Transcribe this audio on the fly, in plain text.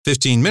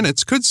15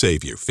 minutes could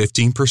save you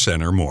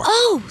 15% or more.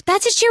 Oh,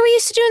 that's a cheer we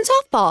used to do in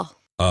softball.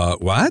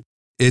 What?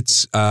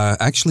 It's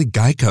actually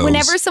Geico's.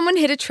 Whenever someone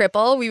hit a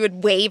triple, we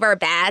would wave our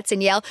bats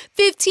and yell,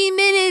 15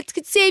 minutes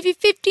could save you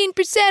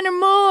 15% or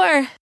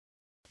more.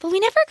 But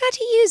we never got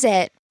to use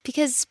it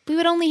because we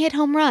would only hit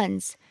home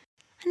runs.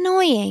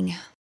 Annoying.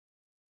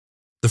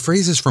 The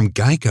phrase is from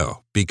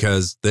Geico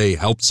because they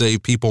help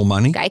save people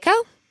money. Geico?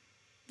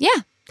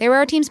 Yeah, they were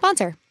our team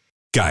sponsor.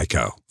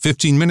 Geico.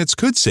 15 minutes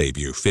could save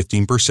you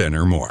 15%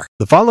 or more.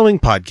 The following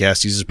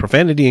podcast uses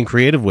profanity in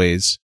creative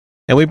ways,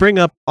 and we bring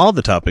up all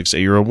the topics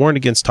that you are warned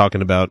against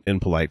talking about in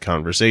polite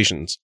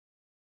conversations.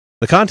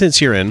 The contents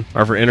herein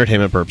are for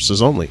entertainment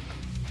purposes only.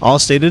 All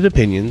stated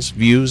opinions,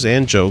 views,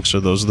 and jokes are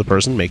those of the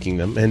person making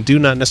them and do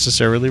not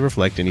necessarily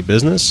reflect any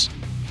business,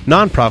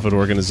 non-profit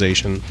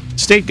organization,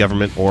 state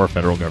government, or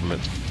federal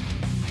government.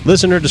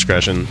 Listener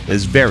discretion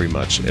is very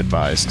much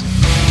advised.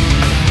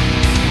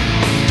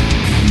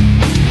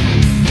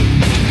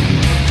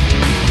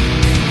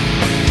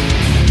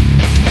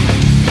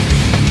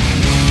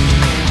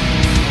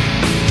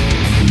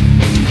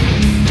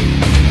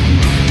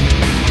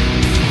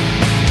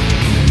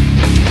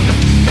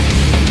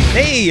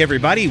 Hey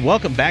everybody,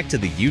 welcome back to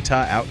the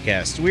Utah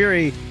Outcast. We're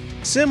a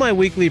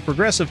semi-weekly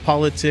progressive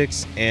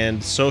politics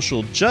and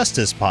social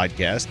justice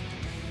podcast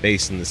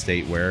based in the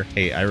state where,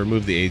 hey, I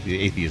removed the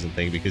atheism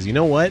thing because you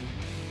know what?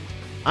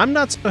 I'm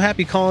not so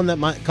happy calling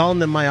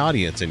them my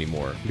audience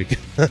anymore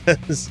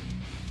because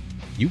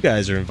you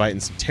guys are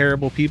inviting some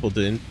terrible people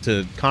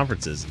to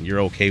conferences and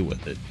you're okay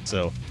with it.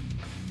 So,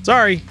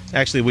 sorry.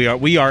 Actually,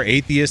 we are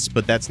atheists,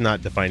 but that's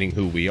not defining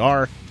who we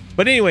are.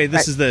 But anyway,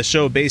 this is the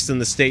show based in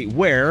the state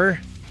where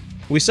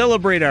we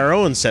celebrate our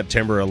own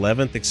September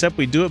 11th, except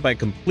we do it by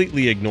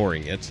completely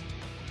ignoring it.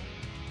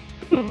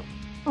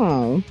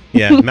 Oh.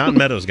 Yeah, Mountain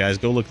Meadows, guys.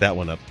 Go look that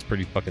one up. It's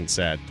pretty fucking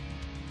sad.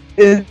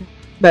 It's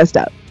messed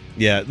up.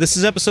 Yeah, this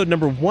is episode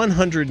number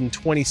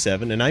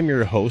 127, and I'm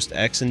your host,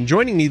 X, and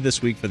joining me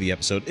this week for the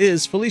episode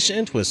is Felicia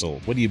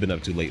Entwistle. What have you been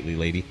up to lately,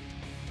 lady?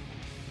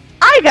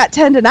 I got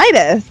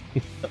tendonitis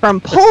from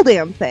pole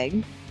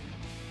dancing.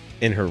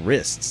 In her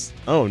wrists.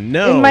 Oh,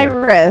 no. In my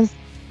wrist.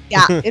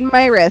 Yeah, in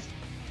my wrist.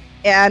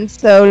 And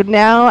so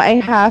now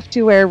I have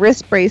to wear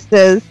wrist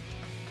braces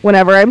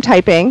whenever I'm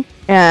typing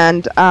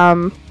and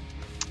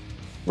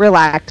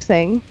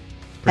relaxing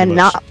and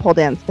not pole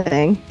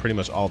dancing. Pretty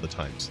much all the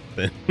times.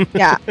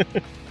 Yeah.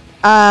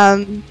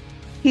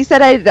 He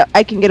said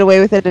I can get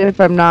away with it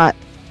if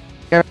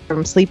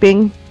I'm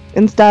sleeping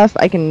and stuff.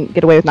 I can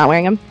get away with not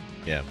wearing them.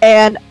 Yeah.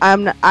 And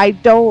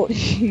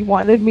he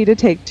wanted me to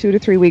take 2 to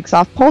 3 weeks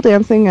off pole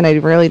dancing, and I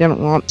really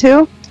didn't want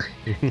to.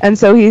 And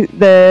so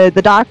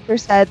the doctor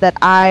said that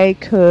I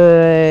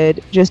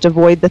could just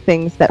avoid the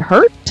things that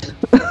hurt.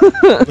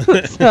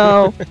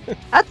 So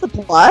that's a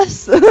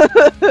plus.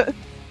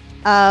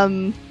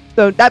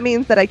 So that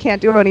means that I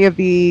can't do any of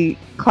the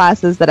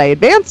classes that I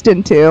advanced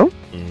into.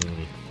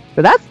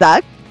 So that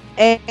sucks.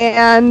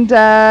 And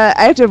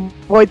I have to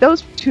avoid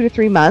those for 2 to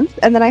 3 months,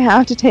 and then I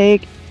have to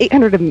take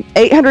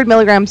 800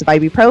 milligrams of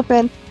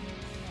ibuprofen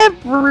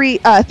every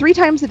 3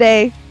 times a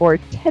day for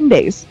 10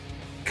 days.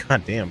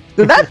 God damn.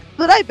 So that's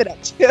what I've been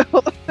up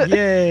to.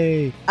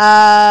 Yay.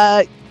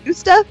 Do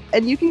stuff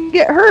and you can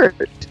get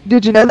hurt.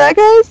 Did you know that,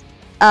 guys?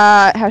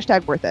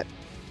 Hashtag worth it.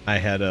 I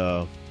had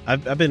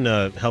I've been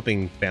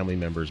helping family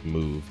members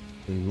move,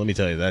 and let me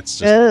tell you, that's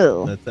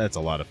just that's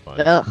a lot of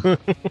fun.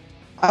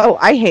 Oh,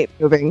 I hate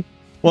moving.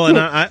 Well, and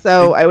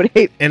I would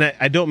hate. And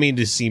I don't mean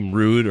to seem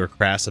rude or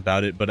crass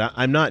about it, but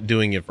I'm not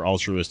doing it for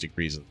altruistic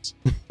reasons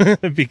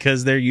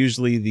because they're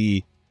usually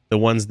the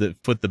ones that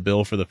foot the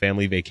bill for the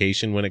family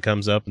vacation when it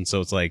comes up, and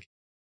so it's like,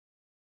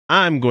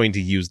 I'm going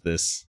to use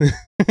this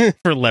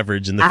for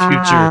leverage in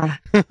the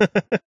future.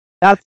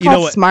 That's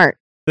smart.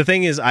 The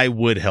thing is, I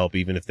would help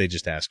even if they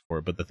just asked for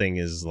it, but the thing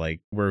is, like,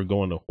 we're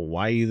going to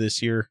Hawaii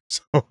this year,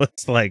 so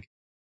it's like,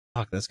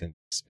 fuck, that's gonna be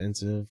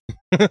expensive.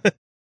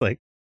 Like,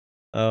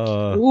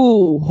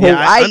 ooh,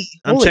 yeah, Hawaii.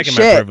 I'm checking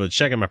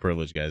my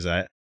privilege, guys.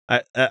 I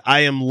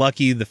am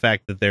lucky the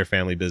fact that their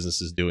family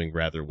business is doing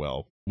rather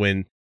well.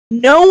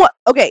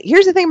 Okay,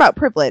 here's the thing about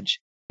privilege.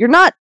 You're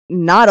not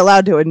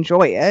allowed to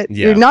enjoy it.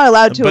 Yeah, you're not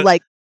allowed to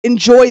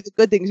enjoy the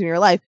good things in your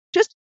life.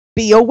 Just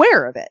be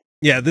aware of it.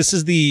 Yeah, this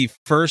is the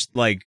first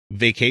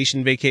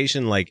vacation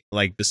like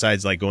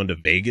besides going to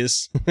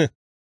Vegas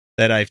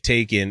that I've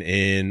taken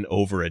in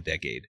over a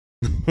decade.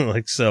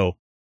 So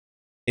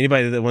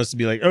anybody that wants to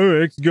be like,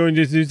 oh, it's going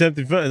to do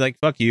something fun, like,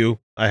 fuck you.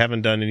 I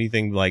haven't done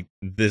anything like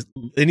this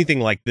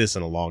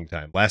in a long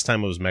time. Last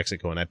time it was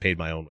Mexico, and I paid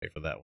my own way for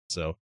that one.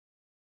 So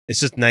it's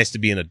just nice to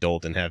be an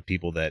adult and have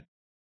people that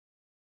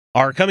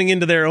are coming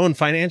into their own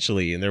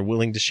financially, and they're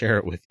willing to share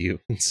it with you.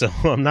 And so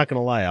I'm not going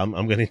to lie. I'm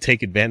going to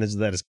take advantage of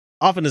that as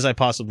often as I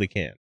possibly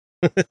can.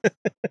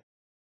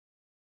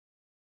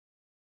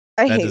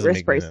 I hate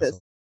wrist braces.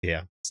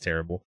 Yeah, it's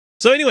terrible.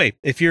 So anyway,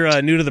 if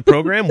you're new to the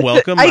program,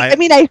 welcome. I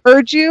mean, I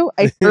heard you,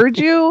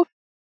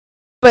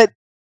 but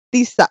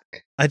these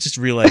suck. I just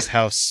realized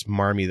how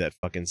smarmy that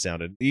fucking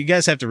sounded. You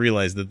guys have to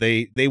realize that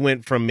they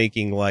went from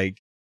making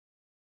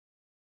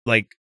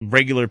like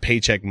regular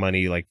paycheck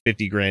money, like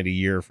 50 grand a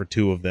year for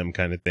two of them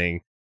kind of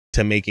thing,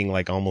 to making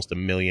like almost $1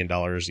 million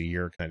a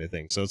year kind of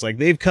thing. So it's like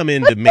they've come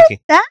into making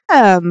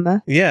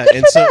them. Yeah, Good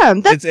and for so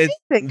them. That's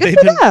amazing. Good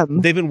for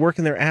them. they've been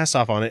working their ass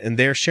off on it, and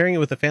they're sharing it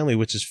with the family,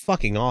 which is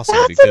fucking awesome.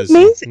 That's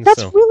amazing.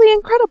 That's really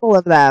incredible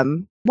of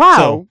them.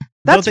 Wow,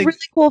 that's really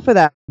cool for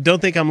them.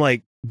 Don't think I'm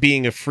like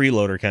being a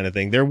freeloader kind of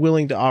thing. They're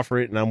willing to offer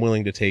it, and I'm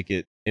willing to take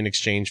it in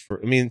exchange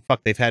for. I mean,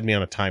 fuck, they've had me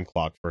on a time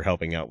clock for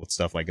helping out with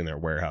stuff like in their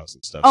warehouse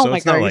and stuff. Oh so my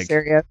it's God, not are you like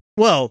serious?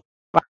 well.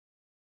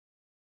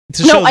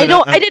 No, I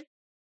don't. I didn't.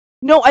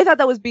 No, I thought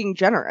that was being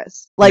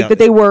generous. Like that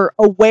they were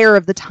aware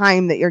of the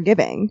time that you're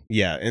giving.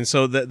 Yeah, and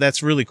so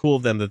that's really cool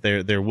of them that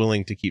they're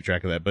willing to keep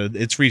track of that. But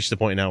it's reached the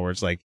point now where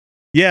it's like,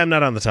 yeah, I'm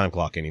not on the time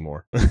clock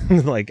anymore.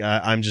 Like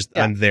I'm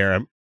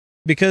there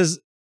because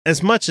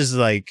as much as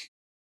like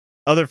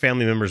other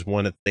family members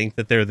want to think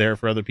that they're there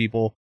for other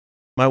people,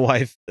 my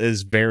wife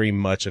is very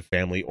much a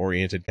family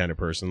oriented kind of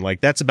person. Like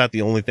that's about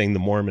the only thing the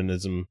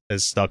Mormonism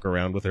has stuck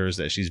around with her, is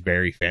that she's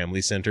very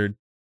family centered.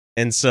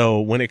 And so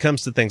when it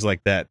comes to things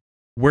like that,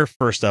 we're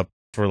first up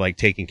for like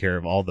taking care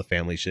of all the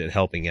family shit,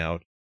 helping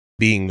out,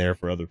 being there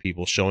for other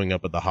people, showing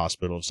up at the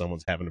hospital if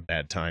someone's having a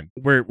bad time.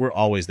 We're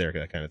always there for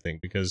that kind of thing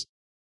because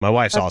my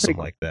wife's awesome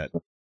like that.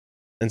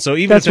 And so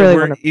even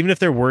if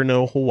there were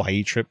no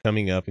Hawaii trip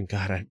coming up, and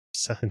God, I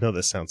know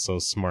this sounds so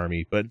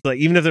smarmy, but like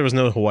even if there was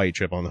no Hawaii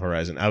trip on the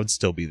horizon, I would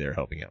still be there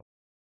helping out.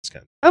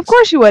 Of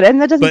course you would,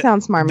 and that doesn't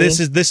sound smarmy.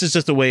 This is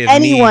just a way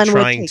of me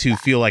trying to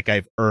feel like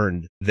I've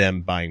earned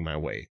them buying my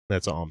way.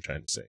 That's all I'm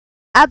trying to say.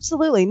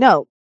 Absolutely.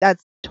 No,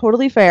 that's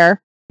totally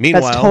fair.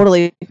 Meanwhile, that's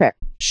totally fair.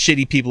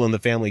 Shitty people in the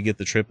family get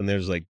the trip, and they're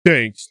just like,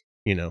 thanks,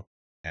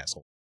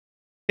 asshole.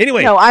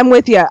 Anyway. No, I'm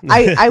with you.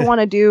 I want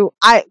to do,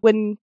 I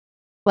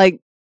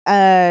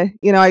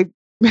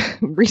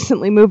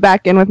recently moved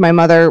back in with my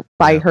mother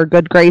by her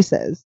good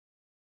graces.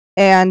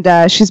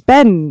 And she's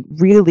been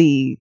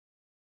really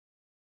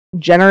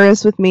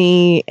generous with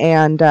me,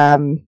 and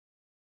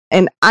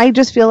I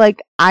just feel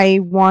like I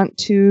want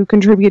to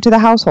contribute to the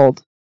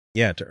household.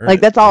 Yeah, to earn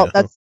like that's all.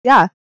 That's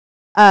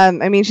I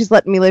mean, she's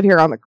letting me live here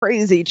on the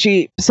crazy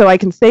cheap, so I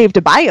can save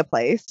to buy a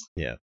place.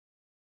 Yeah,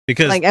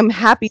 because like I'm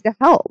happy to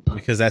help.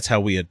 Because that's how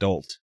we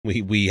adult.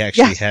 We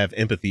actually have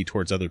empathy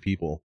towards other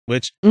people.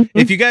 Which,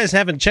 if you guys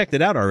haven't checked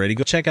it out already,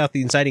 go check out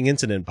the Inciting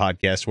Incident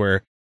podcast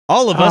where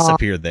all of us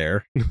appeared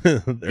there.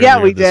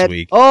 Yeah, we did.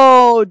 Week.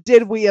 Oh,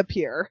 did we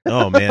appear?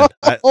 Oh man,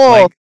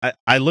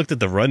 I looked at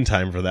the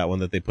runtime for that one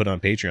that they put on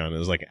Patreon. It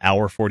was like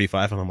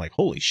 1:45, and I'm like,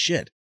 holy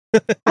shit.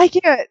 I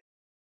can't.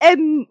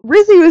 And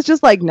Rizzy was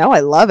just like, no, I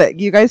love it.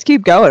 You guys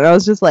keep going. I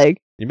was just like,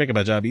 you're making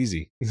my job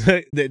easy.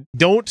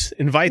 Don't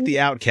invite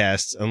the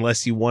outcasts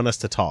unless you want us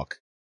to talk.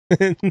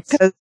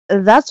 Because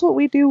that's what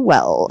we do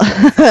well.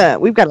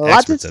 We've got a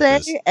lot to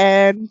say,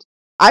 and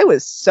I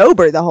was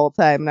sober the whole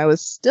time, and I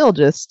was still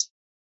just...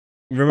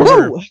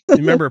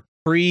 Remember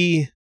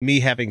me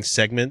having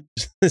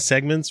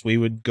segments, we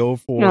would go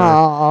for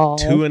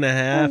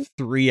 2.5,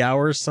 3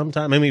 hours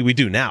sometime. I mean, we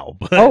do now.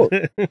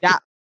 But yeah.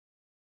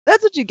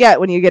 That's what you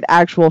get when you get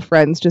actual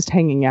friends just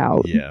hanging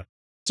out. Yeah.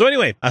 So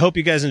anyway, I hope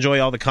you guys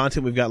enjoy all the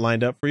content we've got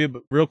lined up for you.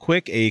 But real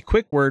quick, a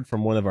quick word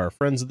from one of our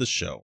friends of the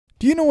show.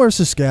 Do you know where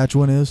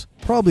Saskatchewan is?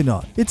 Probably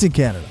not. It's in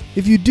Canada.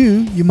 If you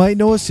do, you might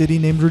know a city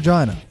named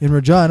Regina. In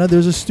Regina,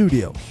 there's a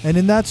studio. And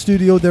in that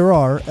studio, there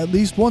are, at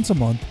least once a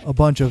month, a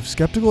bunch of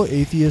skeptical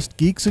atheist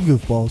geeks and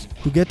goofballs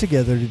who get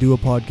together to do a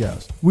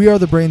podcast. We are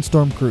the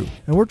Brainstorm Crew,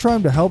 and we're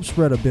trying to help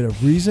spread a bit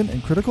of reason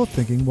and critical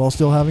thinking while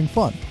still having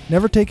fun.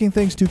 Never taking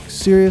things too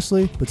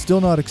seriously, but still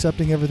not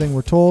accepting everything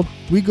we're told.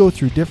 We go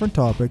through different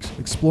topics,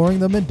 exploring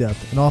them in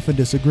depth and often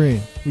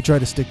disagreeing. We try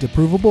to stick to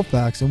provable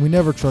facts, and we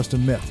never trust a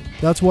myth.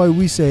 That's why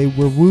we say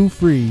we're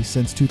woo-free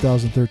since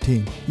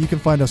 2013. You can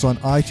find us on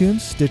iTunes,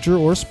 Stitcher,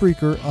 or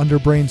Spreaker under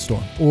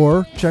Brainstorm,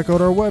 or check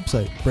out our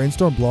website,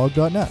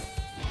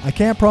 brainstormblog.net. I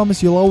can't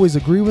promise you'll always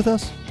agree with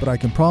us, but I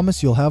can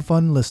promise you'll have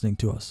fun listening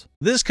to us.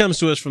 This comes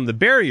to us from the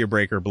Barrier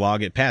Breaker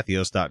blog at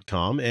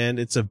pathos.com, and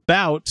it's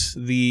about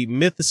the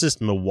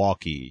Mythicist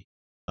Milwaukee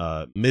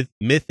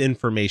Myth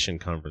Information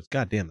Conference.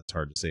 God damn, that's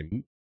hard to say.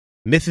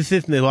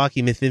 Mythicist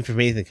Milwaukee Myth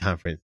Information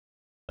Conference.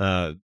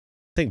 I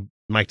think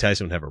Mike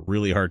Tyson would have a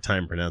really hard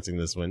time pronouncing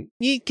this one.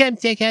 You can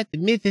check out the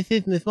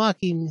Mythicist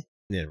Milwaukee.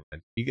 Never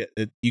mind.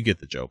 You get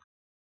the joke.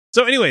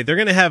 So anyway, they're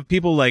going to have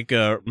people like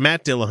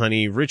Matt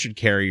Dillahunty, Richard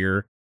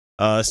Carrier,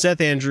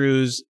 Seth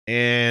Andrews,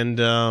 and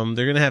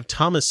they're going to have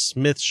Thomas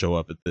Smith show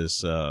up at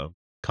this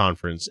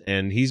conference,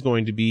 and he's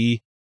going to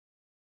be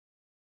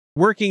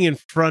working in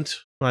front.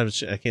 I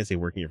can't say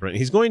working in front.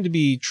 He's going to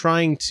be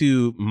trying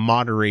to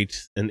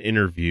moderate an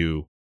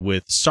interview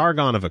with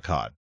Sargon of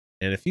Akkad.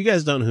 And if you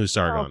guys don't know who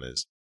Sargon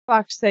is,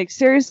 fuck's sake,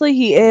 seriously,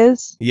 he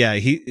is? Yeah,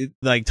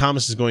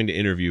 Thomas is going to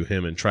interview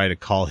him and try to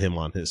call him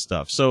on his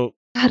stuff. So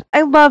God,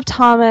 I love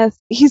Thomas.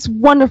 He's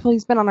wonderful.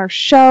 He's been on our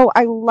show.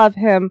 I love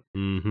him.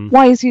 Mm-hmm.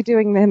 Why is he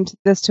doing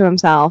this to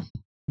himself?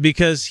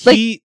 Because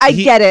I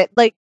get it.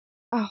 Like,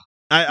 oh.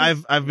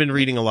 I've been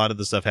reading a lot of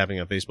the stuff happening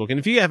on Facebook, and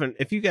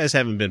if you guys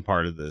haven't been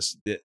part of this,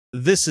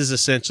 this is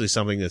essentially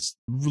something that's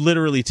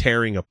literally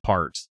tearing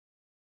apart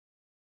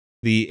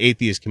the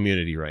atheist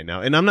community right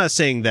now. And I'm not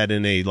saying that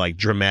in a like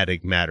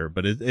dramatic matter,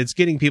 but it's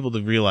getting people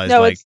to realize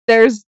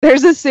there's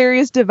a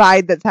serious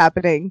divide that's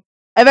happening.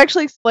 I've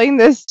actually explained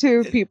this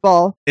to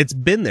people. It's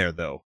been there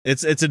though.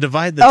 It's a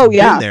divide that's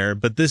been there,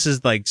 but this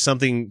is like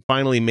something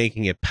finally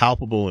making it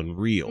palpable and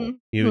real.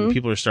 Mm-hmm.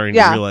 People are starting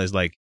to realize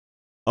like,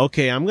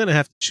 okay, I'm going to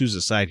have to choose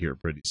a side here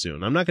pretty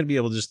soon. I'm not going to be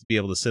able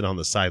to sit on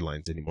the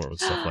sidelines anymore with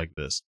stuff like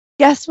this.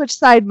 Guess which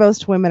side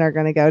most women are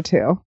going to go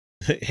to?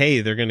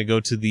 Hey, they're going to go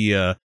to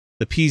the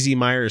PZ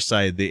Myers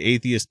side, the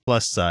Atheist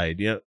Plus side.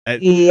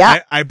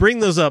 I bring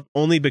those up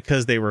only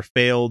because they were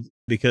failed,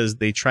 because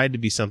they tried to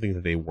be something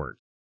that they weren't.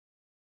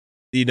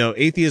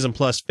 Atheism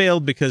Plus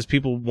failed because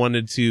people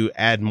wanted to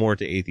add more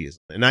to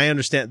atheism. And I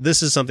understand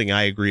this is something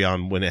I agree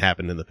on when it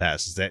happened in the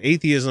past, is that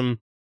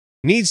atheism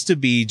needs to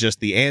be just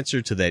the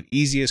answer to that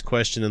easiest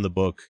question in the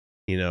book.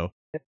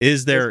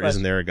 Is there or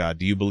isn't there a God?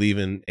 Do you believe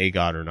in a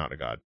God or not a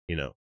God?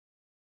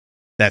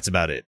 That's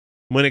about it.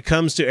 When it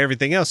comes to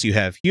everything else, you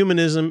have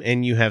humanism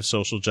and you have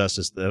social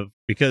justice,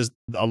 because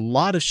a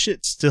lot of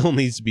shit still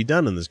needs to be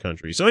done in this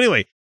country. So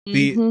anyway,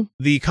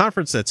 the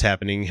conference that's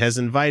happening has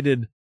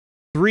invited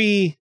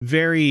 3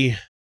 very,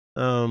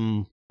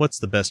 what's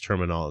the best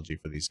terminology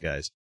for these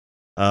guys?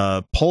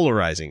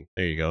 Polarizing.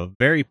 There you go.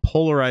 Very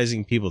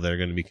polarizing people that are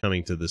going to be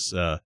coming to this.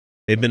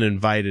 They've been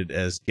invited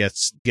as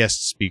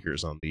guest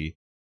speakers on the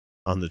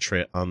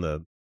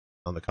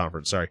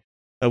conference. Sorry.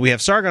 We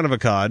have Sargon of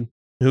Akkad,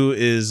 who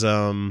is,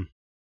 you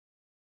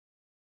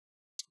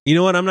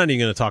know what? I'm not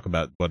even going to talk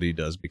about what he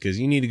does, because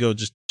you need to go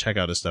just check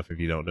out his stuff if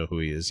you don't know who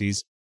he is.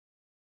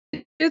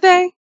 Do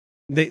they?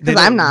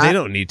 I'm not. They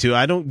don't need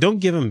to. Don't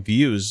give him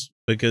views,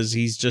 because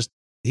he's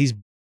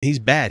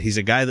bad. He's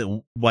a guy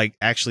that like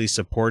actually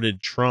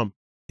supported Trump.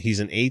 He's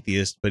an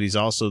atheist, but he's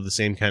also the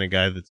same kind of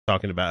guy that's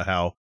talking about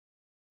how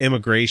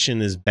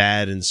immigration is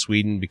bad in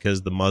Sweden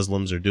because the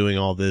Muslims are doing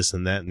all this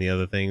and that and the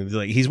other thing.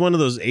 Like, he's one of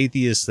those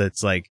atheists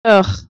that's like,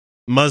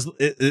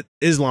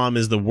 Islam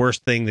is the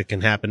worst thing that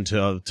can happen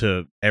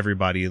to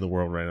everybody in the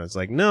world right now. It's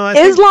like, no,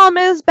 Islam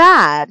is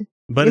bad.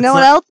 But you know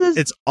what else is?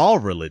 It's all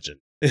religion.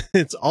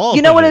 It's all.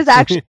 You know what is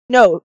actually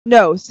no,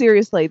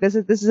 seriously. This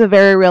is a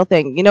very real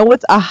thing. You know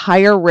what's a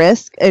higher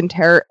risk in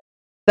terror?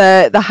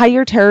 The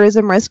higher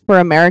terrorism risk for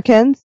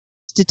Americans,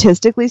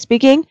 statistically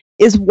speaking,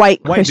 is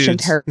white Christian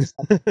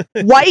terrorism.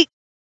 White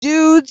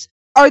dudes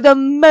are the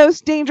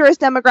most dangerous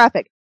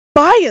demographic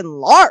by and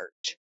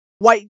large.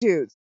 White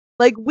dudes.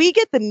 Like, we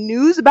get the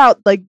news about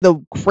like the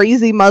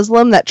crazy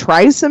Muslim that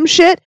tries some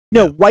shit.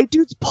 No, white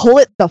dudes pull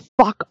it the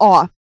fuck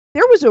off.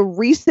 There was a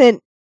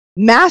recent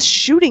mass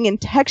shooting in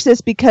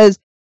Texas because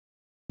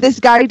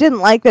this guy didn't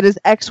like that his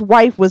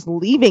ex-wife was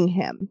leaving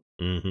him.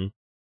 Mm-hmm.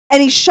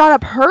 And he shot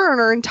up her and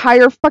her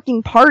entire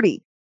fucking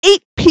party.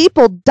 8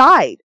 people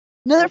died.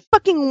 Another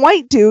fucking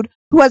white dude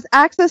who has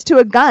access to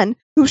a gun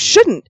who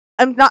shouldn't.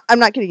 I'm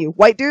not kidding you.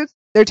 White dudes,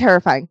 they're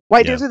terrifying.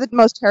 White dudes are the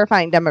most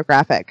terrifying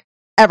demographic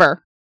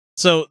ever.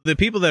 So the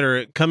people that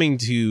are coming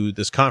to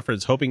this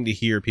conference hoping to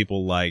hear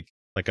people like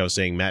I was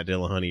saying, Matt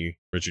Dillahunty,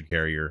 Richard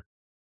Carrier,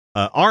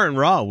 Aaron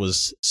Ra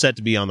was set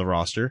to be on the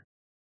roster,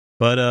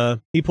 but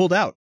he pulled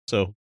out.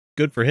 So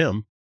good for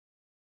him.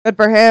 Good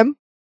for him.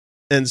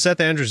 And Seth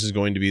Andrews is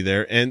going to be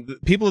there. And the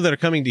people that are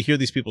coming to hear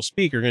these people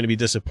speak are going to be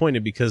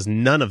disappointed because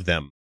none of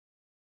them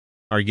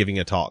are giving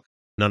a talk.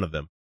 None of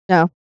them.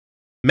 No.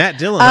 Matt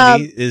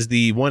Dillahunty is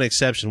the one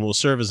exception, will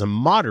serve as a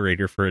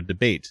moderator for a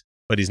debate,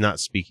 but he's not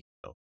speaking.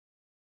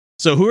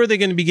 So who are they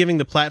going to be giving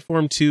the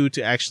platform to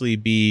actually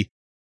be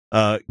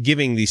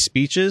giving these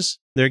speeches?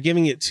 They're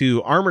giving it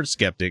to Armored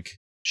Skeptic,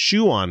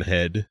 Shoe on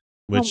Head,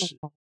 which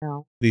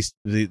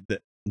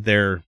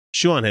their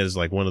Shoe on Head is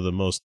like one of the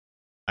most.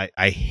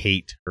 I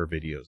hate her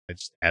videos. I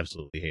just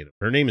absolutely hate them.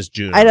 Her name is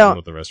June. I don't know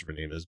what the rest of her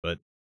name is, but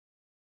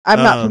I'm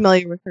not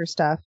familiar with her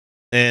stuff.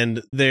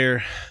 And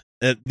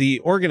the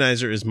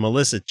organizer is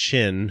Melissa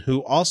Chin,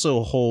 who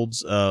also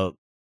holds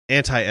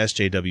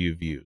anti-SJW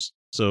views.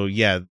 So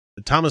yeah.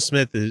 Thomas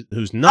Smith,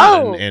 who's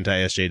not an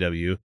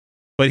anti-SJW,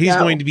 but he's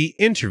going to be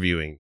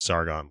interviewing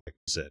Sargon, like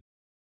you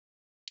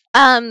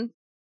said.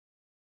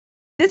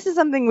 This is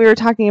something we were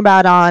talking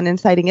about on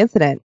Inciting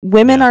Incident.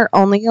 Women are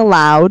only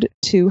allowed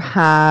to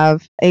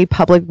have a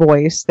public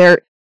voice.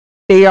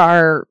 They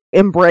are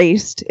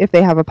embraced if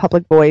they have a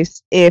public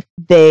voice, if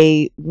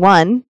they,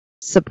 1,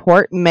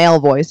 support male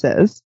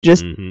voices,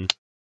 just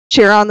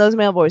cheer on those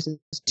male voices.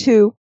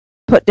 2,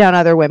 put down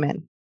other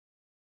women.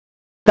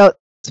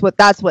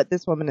 That's what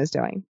this woman is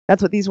doing.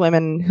 That's what these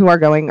women who are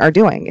going are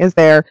doing. Is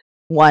they're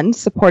 1,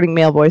 supporting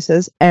male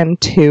voices, and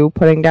 2,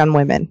 putting down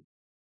women.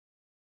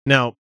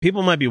 Now,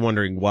 people might be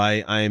wondering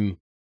why I'm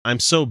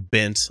so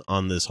bent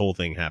on this whole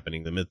thing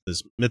happening, the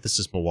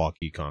Mythicist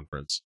Milwaukee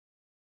conference.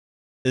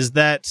 Is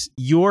that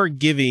you're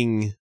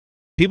giving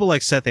people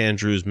like Seth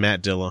Andrews,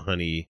 Matt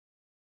Dillahunty,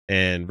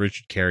 and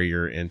Richard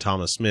Carrier and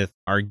Thomas Smith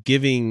are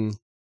giving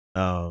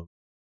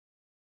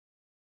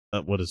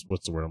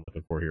what's the word I'm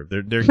looking for here?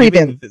 They're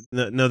credence.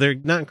 Giving, no, they're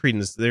not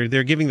credence.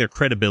 They're giving their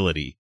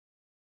credibility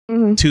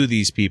to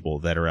these people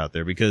that are out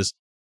there, because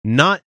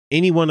not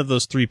any one of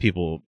those three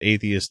people,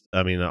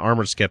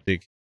 Armored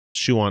Skeptic,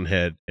 Shoe on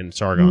Head, and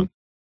Sargon,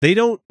 they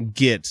don't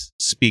get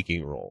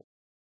speaking role.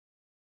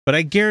 But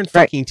I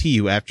guarantee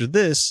you, after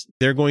this,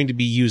 they're going to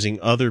be using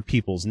other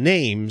people's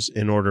names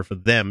in order for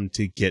them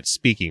to get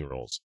speaking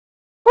roles.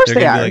 Of course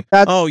they are. Like,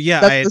 that's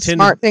that's the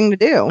smart thing to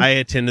do. I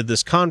attended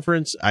this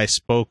conference. I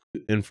spoke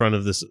in front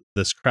of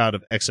this crowd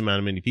of X amount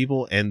of many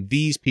people, and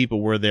these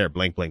people were there,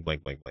 blank, blank,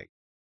 blank, blank, blank.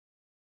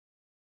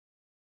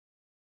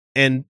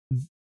 And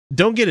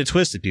don't get it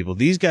twisted, people.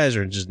 These guys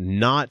are just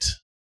not...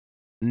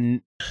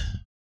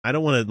 I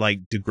don't want to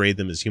degrade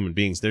them as human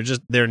beings.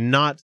 They're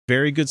not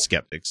very good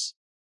skeptics.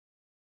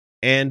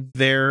 And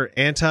they're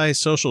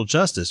anti-social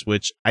justice,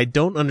 which I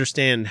don't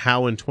understand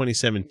how in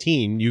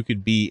 2017 you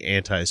could be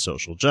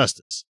anti-social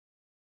justice.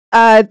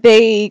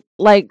 They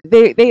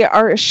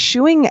are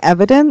eschewing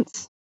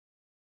evidence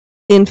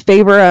in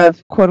favor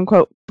of quote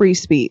unquote free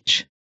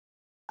speech,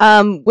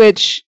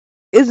 which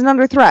isn't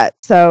under threat.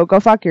 So go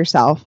fuck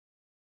yourself.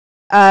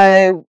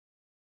 This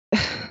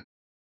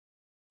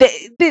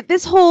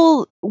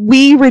whole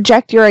we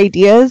reject your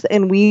ideas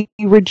and we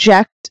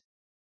reject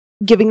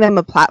giving them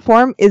a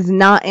platform is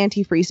not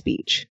anti-free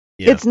speech.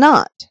 Yeah. It's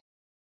not.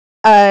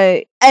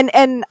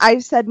 And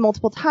I've said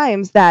multiple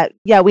times that,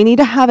 we need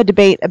to have a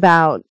debate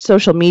about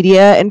social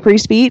media and free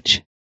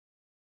speech.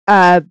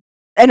 And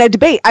a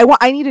debate.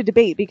 I need a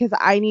debate because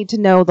I need to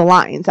know the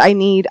lines. I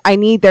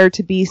need there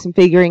to be some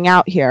figuring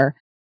out here,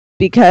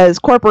 because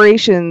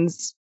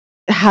corporations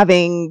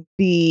having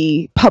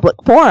the public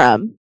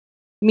forum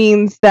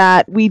means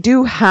that we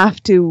do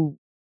have to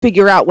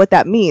figure out what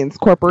that means.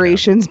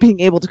 Corporations being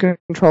able to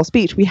control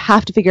speech, we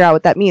have to figure out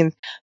what that means.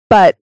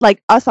 But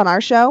like us on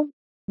our show,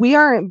 we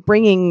aren't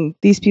bringing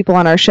these people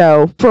on our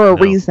show for a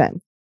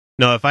reason.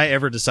 No, if I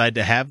ever decide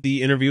to have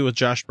the interview with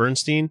Josh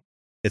Bernstein,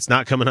 it's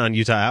not coming on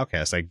Utah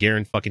Outcast. I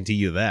guarantee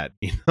you that.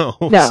 No.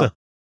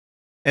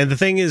 And the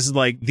thing is,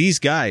 these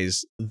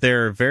guys,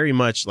 they're very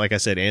much, like I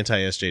said,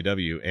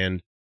 anti-SJW.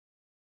 And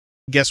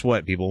guess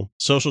what, people?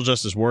 Social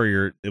justice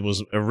warrior, it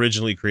was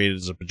originally created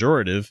as a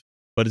pejorative,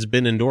 but it's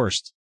been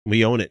endorsed.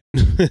 We own it.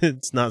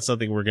 It's not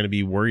something we're going to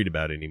be worried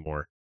about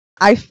anymore.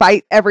 I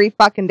fight every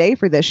fucking day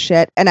for this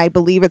shit, and I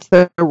believe it's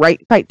the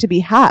right fight to be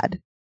had.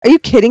 Are you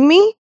kidding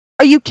me?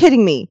 Are you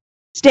kidding me?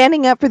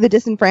 Standing up for the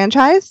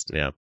disenfranchised?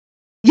 Yeah.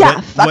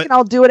 Yeah,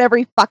 I'll do it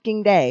every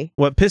fucking day.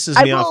 What pisses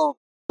me off... I will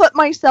put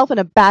myself in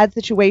a bad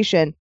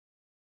situation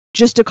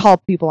just to call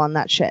people on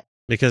that shit.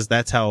 Because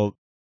that's how,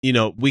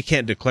 we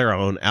can't declare our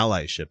own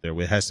allyship there.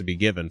 It has to be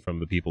given from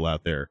the people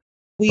out there.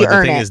 But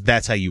the thing is,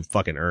 that's how you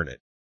fucking earn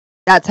it.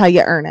 That's how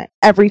you earn it.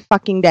 Every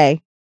fucking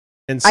day.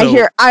 And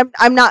so,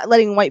 I'm not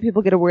letting white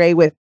people get away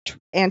with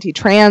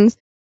anti-trans,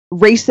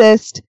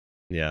 racist,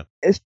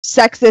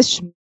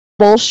 sexist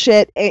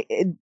bullshit,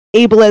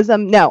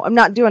 ableism. No, I'm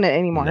not doing it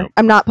anymore. Nope.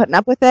 I'm not putting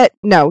up with it.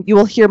 No, you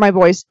will hear my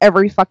voice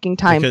every fucking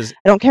time. I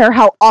don't care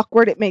how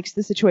awkward it makes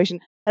the situation.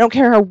 I don't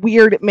care how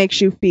weird it makes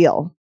you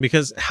feel.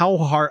 Because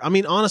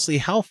honestly,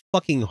 how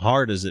fucking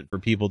hard is it for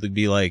people to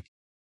be like,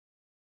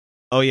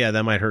 oh yeah,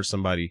 that might hurt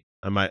somebody.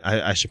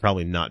 I should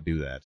probably not do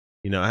that.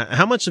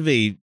 How much of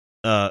a,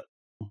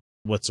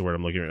 what's the word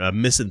I'm looking at? A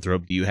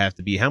misanthrope do you have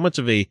to be? How much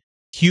of a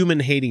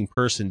human-hating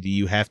person do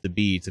you have to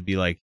be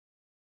like,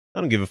 I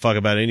don't give a fuck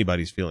about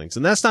anybody's feelings?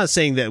 And that's not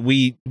saying that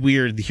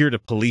we're here to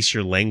police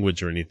your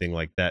language or anything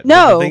like that. No.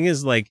 But the thing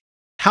is,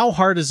 how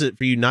hard is it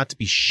for you not to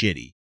be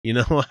shitty?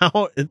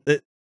 How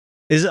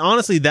is it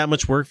honestly that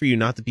much work for you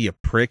not to be a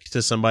prick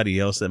to somebody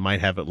else that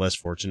might have it less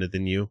fortunate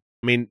than you?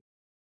 I mean,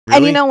 really?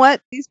 And you know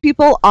what? These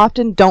people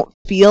often don't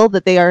feel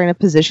that they are in a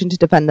position to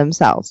defend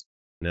themselves.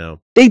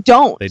 No. They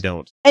don't. They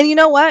don't. And you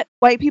know what?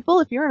 White people,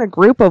 if you're in a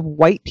group of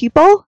white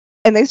people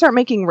and they start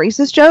making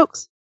racist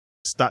jokes,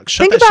 shut that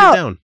shit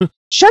down.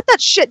 Shut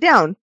that shit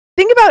down.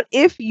 Think about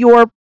if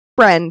your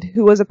friend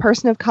who was a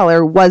person of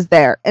color was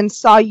there and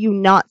saw you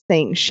not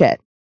saying shit.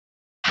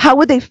 How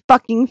would they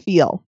fucking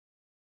feel?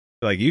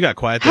 You got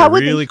quiet there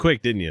really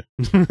quick, didn't you?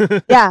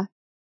 Yeah.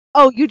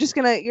 Oh,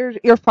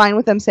 you're fine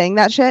with them saying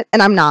that shit?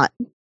 And I'm not.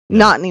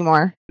 Not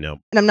anymore. No.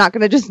 And I'm not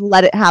going to just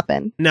let it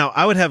happen. Now,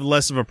 I would have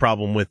less of a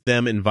problem with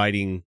them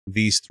inviting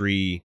these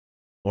three,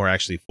 or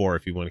actually four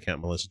if you want to count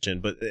Melissa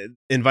Chin, but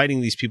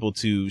inviting these people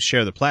to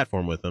share the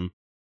platform with them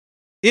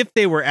if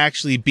they were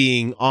actually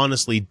being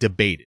honestly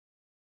debated.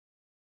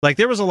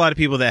 There was a lot of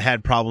people that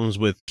had problems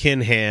with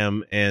Ken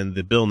Ham and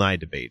the Bill Nye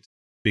debate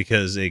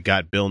because it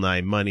got Bill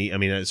Nye money.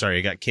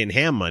 It got Ken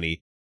Ham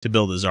money to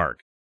build his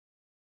ark.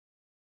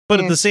 But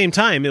at the same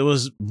time, it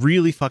was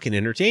really fucking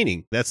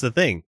entertaining. That's the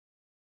thing.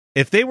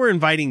 If they were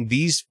inviting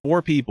these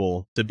four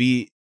people to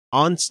be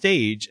on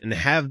stage and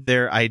have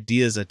their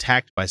ideas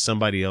attacked by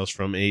somebody else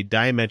from a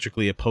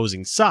diametrically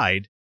opposing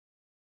side,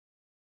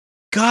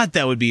 God,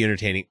 that would be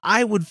entertaining.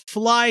 I would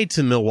fly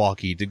to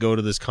Milwaukee to go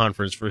to this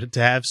conference to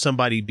have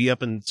somebody be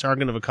up in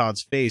Sargon of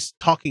Akkad's face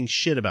talking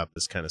shit about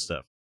this kind of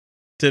stuff.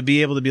 To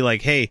be able to be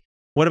like, hey,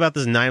 what about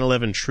this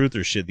 9/11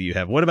 truther shit that you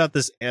have? What about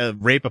this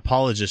rape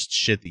apologist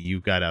shit that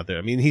you've got out there?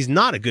 I mean, he's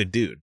not a good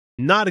dude.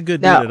 Not a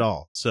good dude at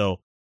all. So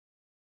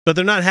But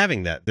they're not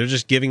having that. They're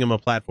just giving him a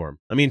platform.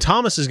 I mean,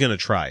 Thomas is going to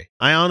try.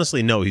 I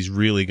honestly know he's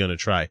really going to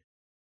try.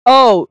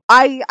 Oh,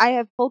 I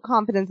have full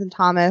confidence in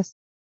Thomas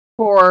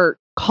for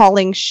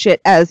calling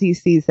shit as he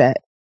sees it.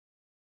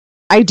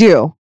 I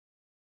do.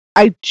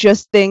 I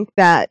just think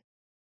that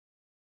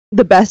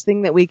the best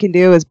thing that we can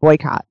do is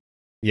boycott.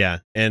 Yeah,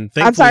 and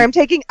I'm sorry, I'm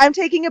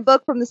taking a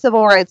book from the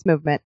civil rights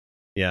movement.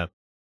 Yeah.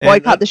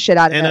 Boycott the shit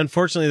out of it. And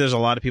unfortunately, there's a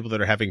lot of people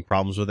that are having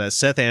problems with that.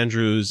 Seth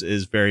Andrews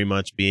is very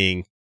much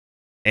being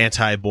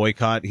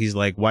anti-boycott. He's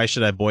like, why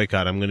should I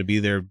boycott? I'm going to be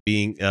there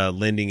being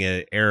lending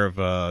an air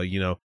of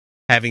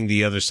having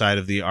the other side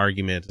of the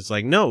argument. It's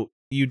like, no,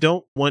 you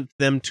don't want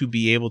them to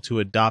be able to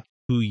adopt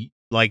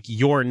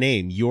your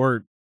name,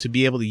 to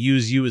be able to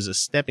use you as a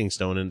stepping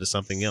stone into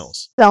something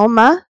else.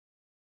 Selma,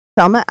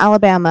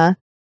 Alabama,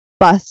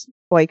 bus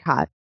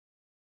boycott.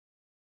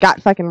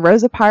 Got fucking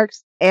Rosa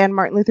Parks and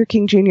Martin Luther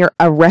King Jr.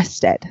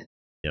 arrested.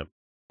 Yep.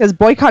 Because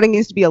boycotting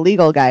used to be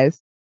illegal, guys.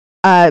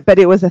 But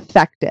it was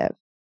effective.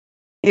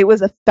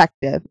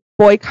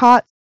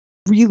 Boycotts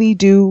really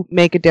do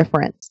make a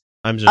difference.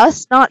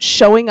 Us not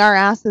showing our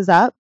asses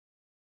up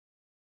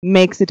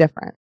makes a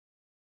difference.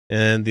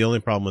 And the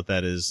only problem with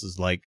that is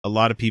like a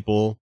lot of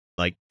people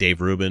like Dave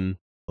Rubin,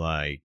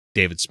 like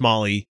David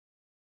Smalley,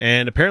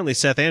 and apparently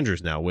Seth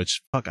Andrews now,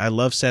 which, fuck, I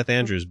love Seth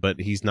Andrews, but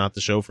he's not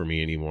the show for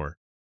me anymore.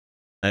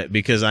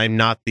 Because I'm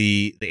not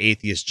the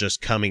atheist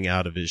just coming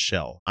out of his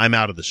shell. I'm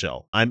out of the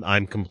shell.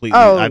 I'm completely,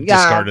 I've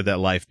discarded that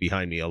life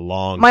behind me a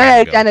long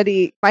time ago.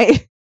 Identity,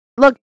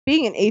 look,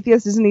 being an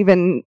atheist isn't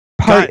even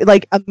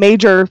a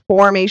major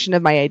formation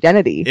of my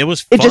identity. It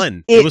was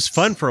fun. It was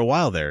fun for a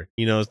while there.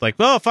 It's like,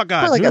 oh, fuck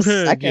God. Like a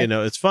second.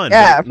 It's fun.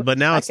 Yeah, but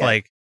now it's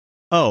like,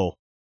 oh,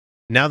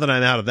 now that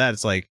I'm out of that,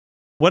 it's like,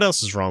 what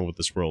else is wrong with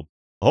this world?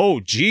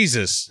 Oh,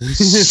 Jesus.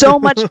 So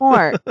much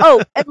more.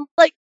 Oh, and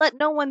let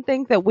no one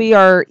think that we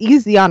are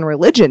easy on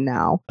religion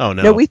now. Oh,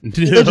 no.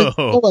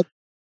 No,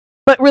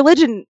 but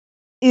religion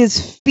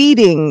is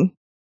feeding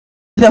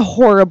the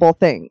horrible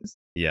things.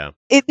 Yeah.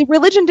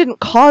 Religion didn't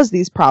cause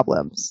these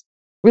problems.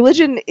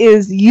 Religion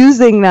is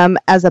using them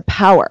as a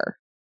power.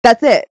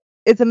 That's it.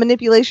 It's a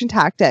manipulation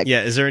tactic.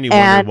 Yeah, is there any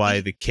wonder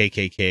why the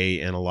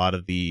KKK and a lot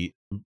of the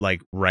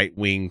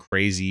right-wing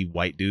crazy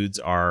white dudes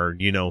are,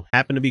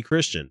 happen to be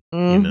Christian?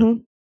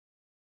 Mm-hmm.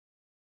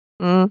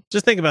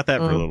 Just think about that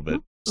for a little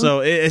bit. So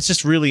it's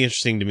just really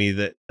interesting to me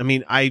that, I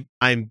mean,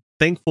 I'm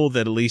thankful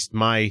that at least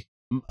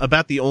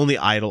about the only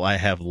idol I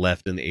have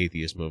left in the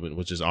atheist movement,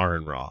 which is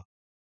Aaron Ra,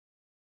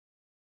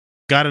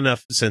 got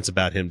enough sense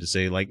about him to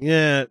say, like,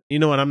 yeah, you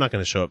know what, I'm not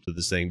going to show up to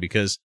this thing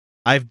because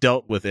I've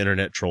dealt with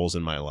internet trolls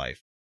in my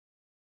life.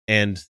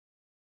 And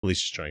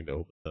Alicia's trying to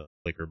open the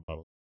liquor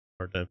bottle.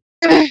 Hard time.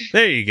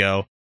 There you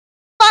go.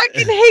 I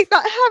fucking hate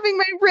not having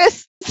my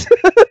wrists.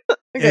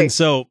 Okay. And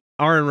so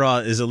Aaron Ra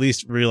is at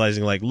least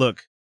realizing, like,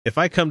 look, if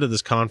I come to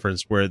this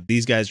conference where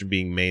these guys are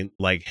being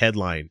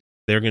headlined,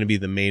 they're going to be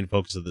the main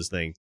focus of this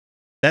thing.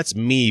 That's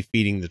me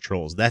feeding the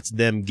trolls. That's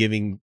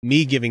giving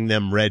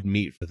them red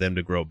meat for them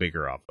to grow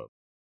bigger off of.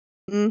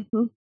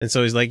 Mm-hmm. And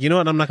so he's like, you know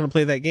what? I'm not going to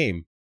play that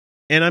game.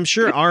 And I'm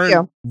sure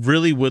Aaron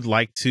really would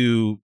like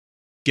to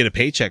get a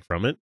paycheck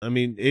from it. I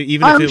mean,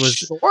 even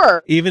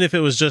if it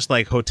was just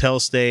like hotel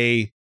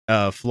stay,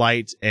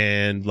 flight,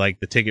 and like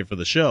the ticket for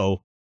the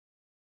show,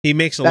 he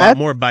makes a lot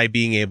more by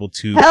being able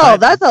to. Hell,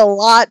 that's a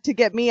lot to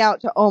get me out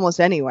to almost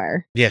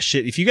anywhere. Yeah,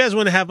 shit. If you guys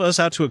want to have us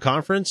out to a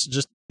conference,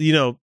 just, you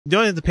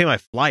don't have to pay my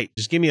flight.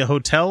 Just give me a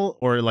hotel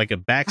or like a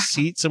back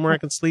seat somewhere I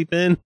can sleep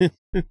in.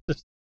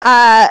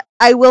 I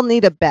will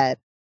need a bed.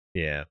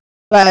 Yeah.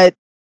 But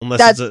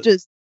unless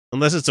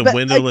it's a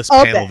windowless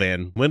panel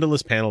van.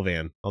 Windowless panel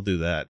van. I'll do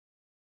that.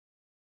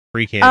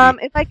 Free candy.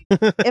 If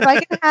I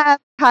can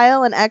have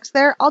Kyle and X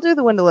there, I'll do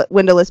the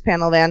windowless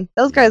panel van.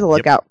 Those guys will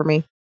look out for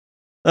me.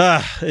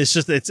 It's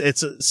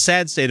a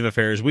sad state of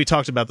affairs. We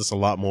talked about this a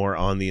lot more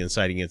on the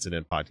Inciting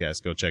Incident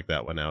podcast. Go check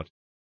that one out.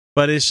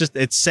 But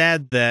it's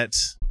sad that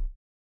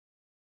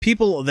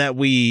people that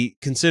we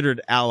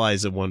considered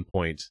allies at one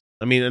point,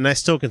 I mean, and I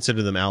still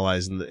consider them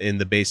allies in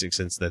the basic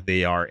sense that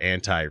they are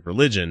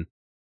anti-religion,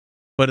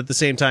 but at the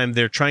same time,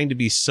 they're trying to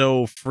be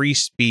so free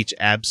speech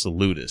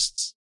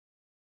absolutists.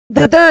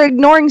 That they're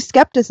ignoring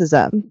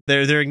skepticism.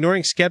 They're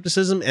ignoring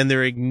skepticism, and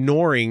they're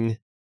ignoring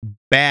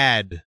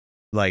bad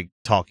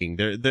talking.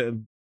 They're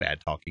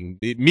bad talking.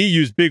 Me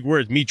use big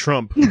words. Me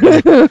Trump.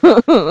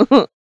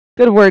 Good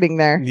wording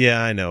there.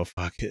 Yeah, I know.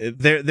 Fuck.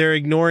 They're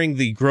ignoring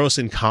the gross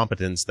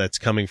incompetence that's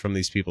coming from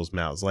these people's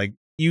mouths. Like,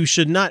 you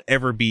should not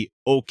ever be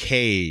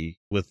okay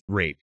with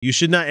rape. You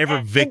should not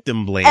ever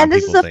victim blame. And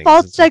this is a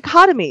false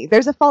dichotomy.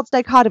 There's a false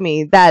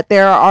dichotomy that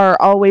there are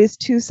always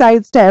two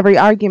sides to every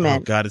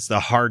argument. Oh God, it's the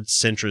hard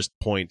centrist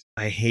point.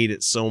 I hate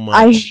it so much.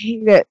 I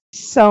hate it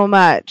so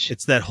much.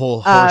 It's that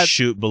whole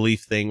horseshoe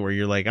belief thing where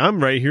you're like,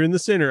 I'm right here in the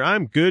center.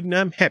 I'm good and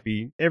I'm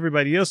happy.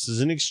 Everybody else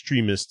is an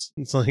extremist.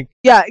 It's like,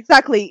 yeah,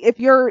 exactly. If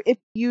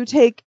you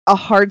take a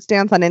hard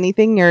stance on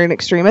anything, you're an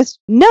extremist.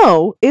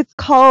 No, it's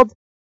called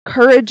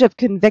courage of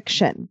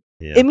conviction.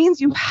 Yeah. It means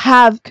you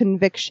have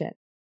conviction.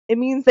 It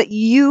means that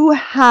you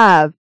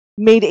have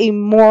made a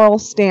moral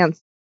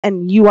stance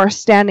and you are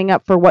standing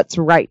up for what's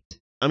right.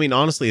 I mean,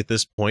 honestly, at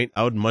this point,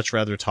 I would much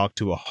rather talk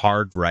to a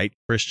hard right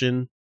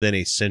Christian than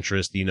a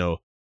centrist,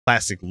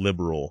 classic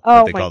liberal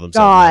that they call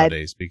themselves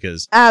nowadays.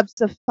 Because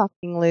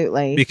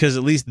absolutely, because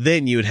at least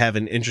then you would have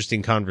an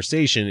interesting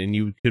conversation, and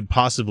you could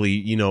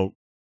possibly,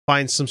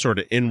 find some sort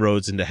of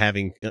inroads into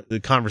having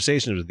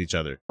conversations with each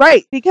other.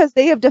 Right, because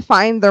they have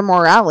defined their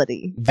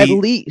morality, at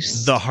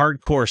least. The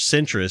hardcore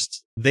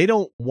centrists, they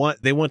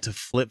want to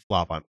flip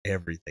flop on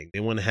everything. They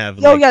want to have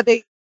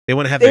they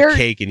want to have their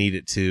cake and eat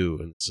it too,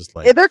 and it's just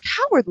like they're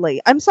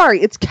cowardly. I'm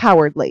sorry, it's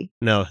cowardly.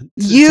 No,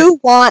 you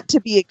want to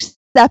be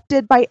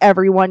accepted by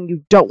everyone.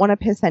 You don't want to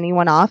piss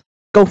anyone off.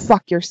 Go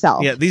fuck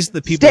yourself. Yeah, these are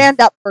the people. Stand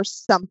up for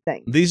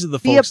something. These are the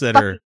folks that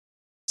are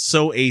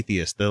so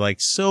atheist. They're like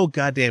so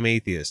goddamn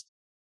atheist,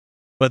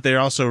 but they're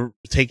also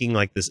taking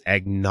like this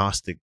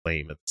agnostic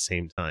claim at the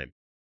same time.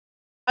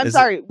 I'm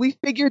sorry. We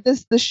figured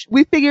this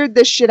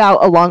shit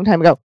out a long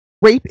time ago.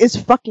 Rape is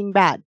fucking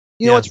bad.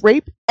 You know what's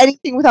rape?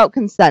 Anything without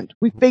consent.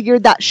 We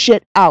figured that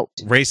shit out.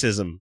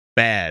 Racism,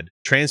 bad.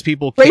 Trans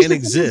people can't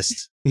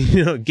exist.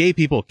 Gay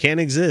people can't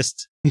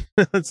exist.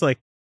 It's like,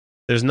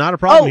 there's not a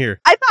problem here.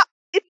 I thought,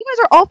 if you guys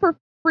are all for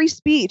free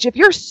speech, if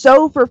you're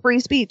so for free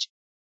speech,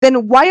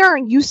 then why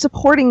aren't you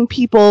supporting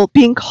people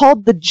being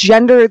called the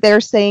gender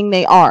they're saying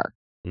they are?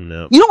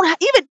 No. You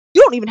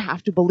don't even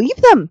have to believe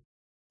them.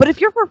 But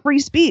if you're for free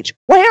speech,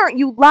 why aren't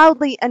you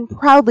loudly and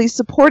proudly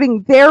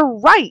supporting their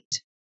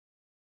right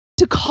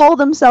to call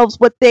themselves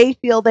what they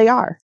feel they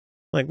are?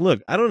 Like,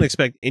 look, I don't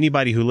expect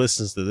anybody who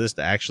listens to this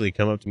to actually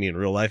come up to me in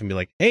real life and be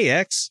like, "Hey,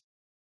 X,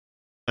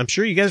 I'm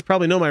sure you guys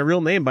probably know my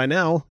real name by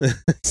now."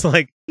 It's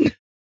like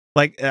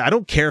I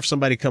don't care if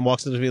somebody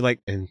walks up to me like,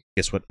 and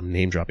guess what? I'm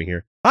name dropping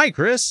here. "Hi,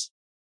 Chris."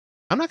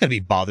 I'm not gonna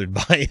be bothered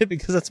by it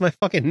because that's my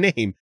fucking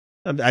name.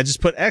 I just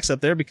put X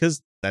up there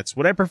because that's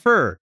what I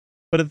prefer.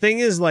 But the thing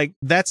is, like,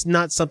 that's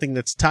not something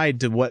that's tied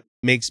to what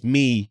makes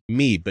me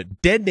me.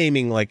 But dead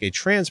naming like a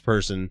trans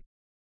person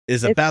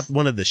is about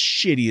one of the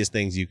shittiest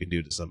things you can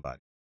do to somebody.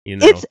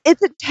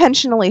 It's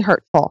intentionally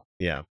hurtful.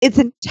 Yeah, it's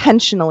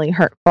intentionally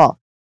hurtful,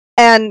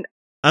 and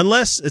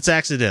unless it's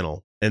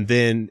accidental, and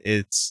then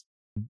it's.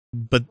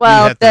 But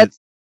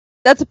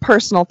that's a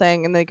personal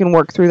thing, and they can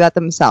work through that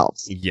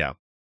themselves. Yeah.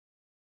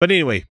 But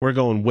anyway, we're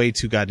going way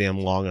too goddamn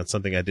long on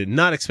something I did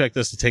not expect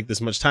us to take this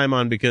much time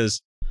on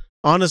because,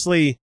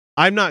 honestly,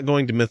 I'm not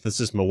going to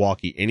Mythicist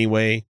Milwaukee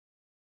anyway,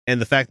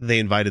 and the fact that they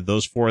invited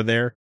those four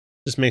there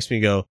just makes me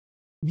go,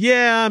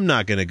 yeah, I'm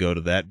not going to go to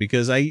that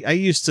because I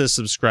used to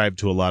subscribe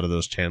to a lot of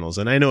those channels,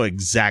 and I know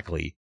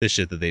exactly the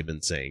shit that they've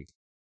been saying.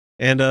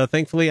 And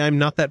thankfully, I'm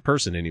not that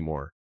person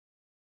anymore.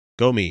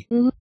 Go me.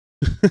 Mm-hmm.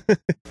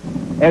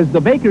 As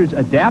the Bakers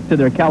adapt to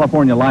their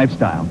California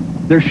lifestyle,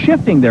 they're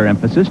shifting their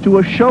emphasis to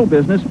a show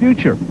business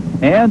future,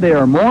 and they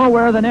are more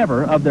aware than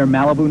ever of their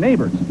Malibu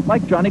neighbors,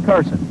 like Johnny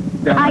Carson.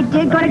 I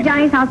did go to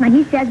Johnny's house. Now,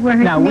 he says we're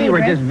his neighbors. We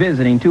were just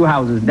visiting 2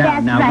 houses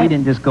down. That's right. We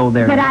didn't just go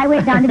there. But I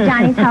went down to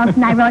Johnny's house,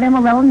 and I wrote him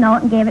a little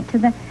note and gave it to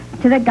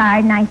the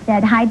guard, and I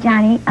said, "Hi,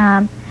 Johnny.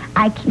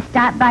 I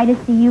stopped by to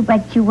see you,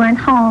 but you weren't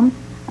home.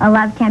 I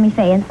love Tammy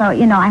Faye." And so,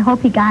 I hope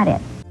he got it.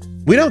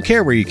 We don't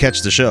care where you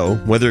catch the show,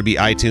 whether it be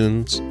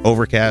iTunes,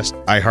 Overcast,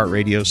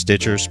 iHeartRadio,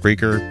 Stitcher,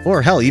 Spreaker,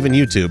 or hell, even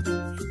YouTube.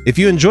 If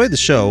you enjoy the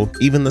show,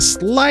 even the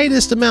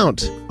slightest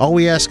amount, all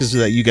we ask is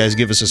that you guys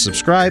give us a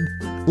subscribe,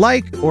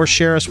 like, or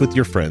share us with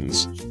your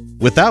friends.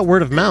 Without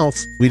word of mouth,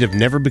 we'd have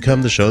never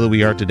become the show that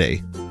we are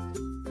today.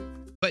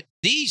 But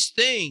these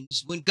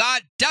things, when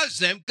God does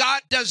them,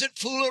 God doesn't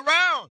fool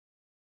around.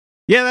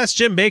 Yeah, that's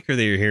Jim Baker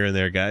that you're hearing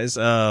there, guys.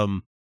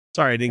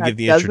 Sorry, I didn't give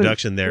the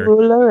introduction there.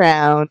 Fool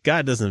around.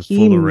 God doesn't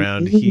fool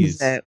around.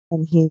 He's it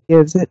and he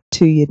gives it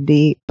to you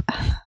deep.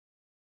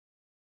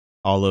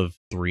 All of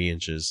 3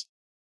 inches.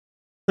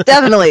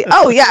 Definitely.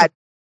 Oh yeah.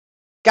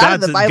 God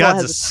in the Bible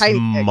God's has a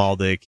tiny small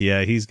dick.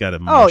 Yeah, he's got a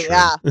mushroom.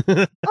 Oh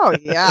yeah. Oh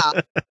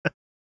yeah.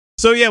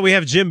 So yeah, we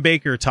have Jim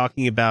Baker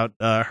talking about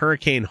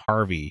Hurricane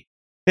Harvey,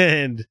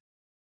 and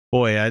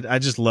boy, I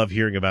just love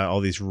hearing about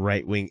all these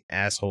right-wing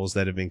assholes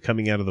that have been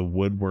coming out of the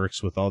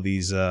woodworks with all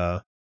these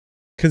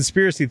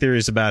conspiracy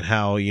theories about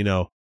how,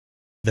 the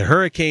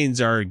hurricanes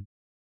are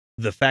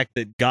the fact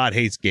that God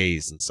hates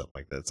gays and stuff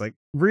like that. It's like,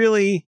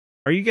 really?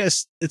 Are you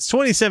guys, it's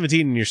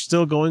 2017 and you're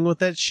still going with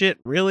that shit?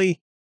 Really?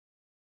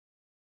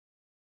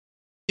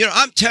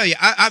 I'm telling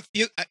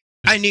you,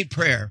 I need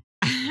prayer.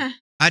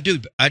 I do,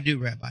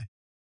 Rabbi.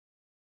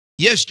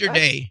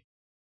 Yesterday.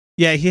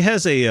 Yeah, he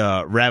has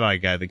a rabbi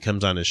guy that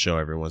comes on his show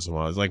every once in a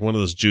while. It's like one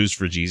of those Jews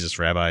for Jesus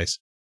rabbis.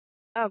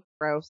 Oh,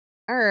 gross.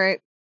 All right.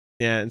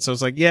 Yeah, and so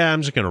it's like, yeah,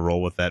 I'm just going to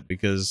roll with that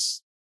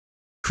because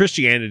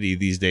Christianity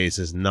these days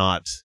is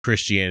not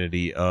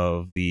Christianity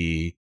of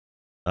the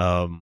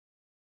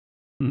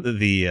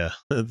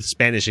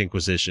Spanish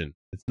Inquisition.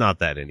 It's not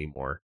that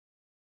anymore.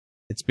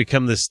 It's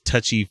become this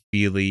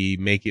touchy-feely,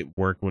 make it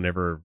work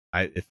whenever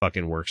it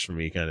fucking works for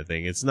me kind of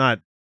thing. It's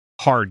not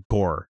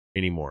hardcore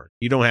anymore.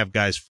 You don't have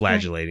guys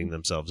flagellating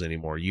themselves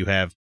anymore. You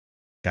have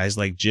guys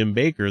like Jim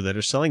Baker that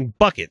are selling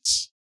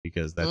buckets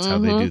because that's how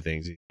they do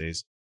things these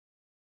days.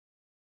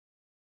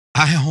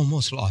 I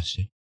almost lost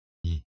it.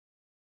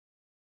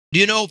 Do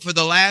you know, for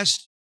the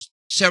last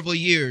several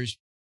years,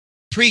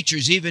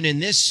 preachers, even in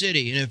this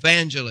city, and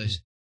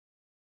evangelists,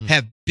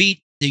 have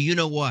beat the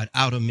you-know-what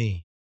out of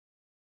me.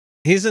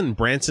 He's in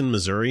Branson,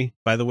 Missouri,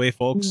 by the way,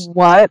 folks.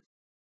 What?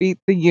 Beat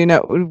the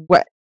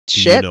you-know-what?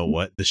 Shit? You know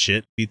what? The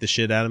shit? Beat the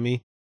shit out of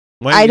me?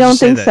 I don't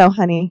think so,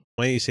 honey.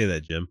 Why don't you say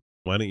that, Jim?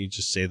 Why don't you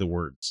just say the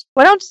words?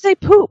 Why don't you say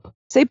poop?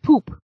 Say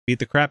poop. Beat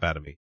the crap out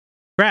of me.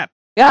 Crap.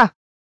 Yeah.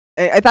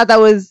 I thought that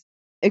was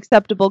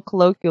acceptable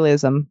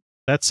colloquialism.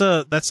 That's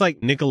like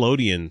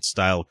Nickelodeon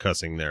style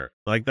cussing there.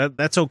 Like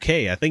that's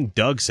okay. I think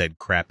Doug said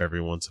crap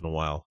every once in a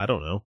while. I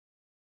don't know.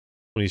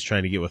 When he's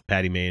trying to get with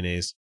Patty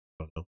Mayonnaise.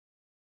 I don't know.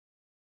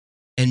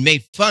 And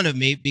made fun of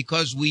me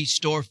because we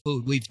store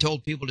food. We've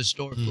told people to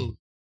store food.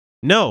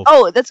 No.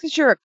 Oh, that's because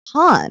you're a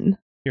con.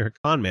 You're a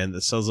con man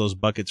that sells those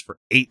buckets for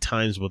 8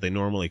 times what they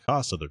normally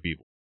cost other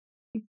people.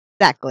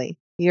 Exactly.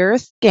 You're a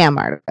scam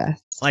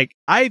artist. Like,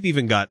 I've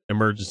even got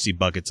emergency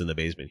buckets in the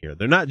basement here.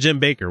 They're not Jim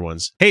Baker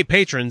ones. Hey,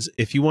 patrons,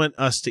 if you want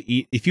us to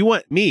eat, if you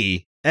want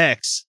me,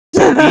 X,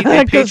 to eat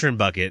a patron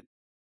bucket,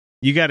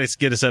 you got to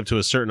get us up to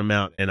a certain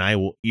amount, and I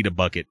will eat a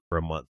bucket for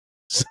a month.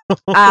 So,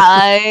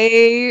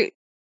 I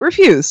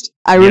refused.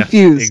 I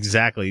refused.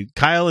 Exactly.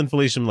 Kyle and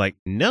Felicia were like,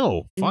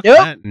 no, fuck Nope.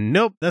 that.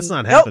 Nope, that's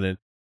not happening.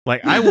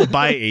 Like, I will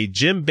buy a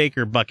Jim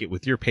Baker bucket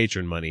with your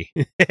patron money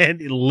and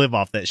live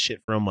off that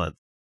shit for a month.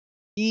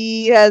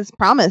 He has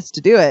promised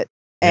to do it.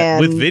 Yeah,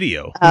 And with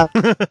video.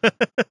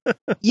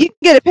 You can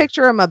get a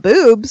picture of my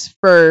boobs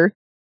for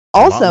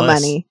also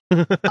money.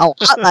 A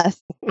lot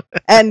less.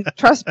 And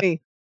trust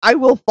me, I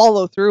will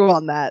follow through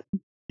on that.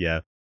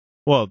 Yeah.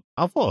 Well,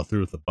 I'll follow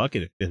through with the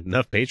bucket if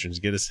enough patrons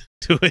get us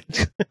to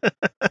it.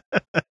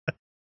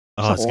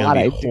 Oh, it's going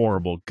to be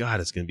horrible.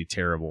 God, it's going to be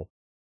terrible.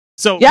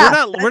 So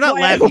we're not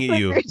laughing at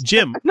you,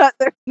 Jim.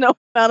 There's no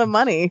amount of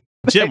money.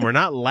 Jim, we're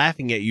not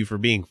laughing at you for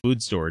being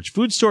food storage.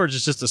 Food storage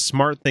is just a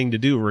smart thing to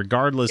do,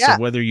 regardless of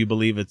whether you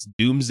believe it's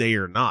doomsday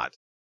or not.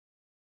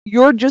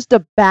 You're just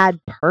a bad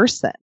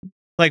person.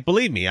 Like,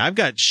 believe me, I've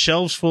got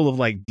shelves full of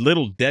like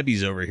little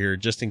Debbies over here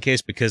just in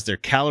case, because they're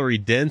calorie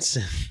dense.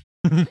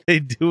 They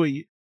do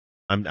it.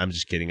 I'm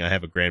just kidding. I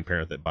have a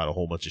grandparent that bought a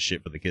whole bunch of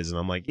shit for the kids, and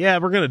I'm like, yeah,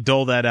 we're gonna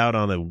dole that out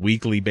on a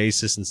weekly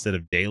basis instead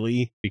of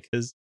daily,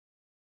 because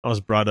I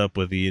was brought up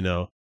with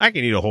I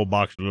can eat a whole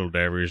box of little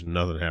Debbies and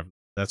nothing happens.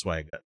 That's why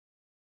I got.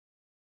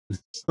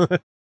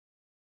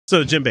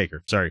 So Jim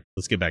Baker, sorry,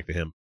 let's get back to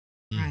him.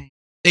 Right.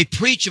 They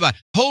preach about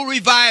whole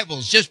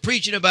revivals, just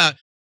preaching about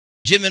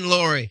Jim and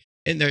Lori,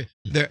 and they're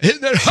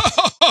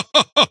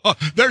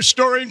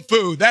storing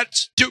food. That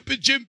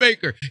stupid Jim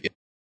Baker.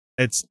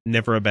 It's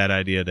never a bad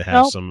idea to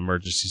have some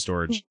emergency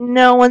storage.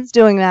 No one's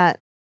doing that.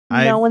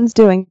 No one's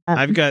doing that.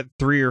 I've got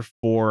 3 or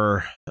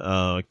 4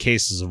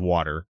 cases of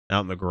water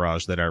out in the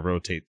garage that I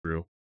rotate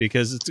through,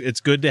 because it's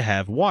good to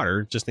have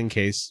water just in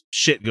case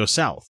shit goes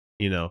south,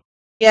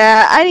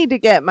 Yeah, I need to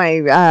get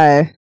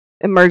my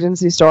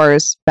emergency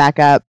stores back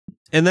up.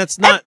 And that's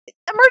not...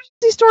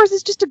 Emergency stores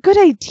is just a good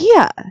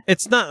idea.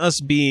 It's not us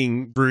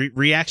being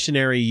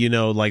reactionary,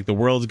 like the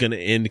world's going to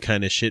end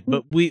kind of shit.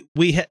 But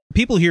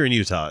people here in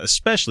Utah,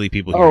 especially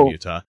people here in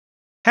Utah,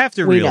 have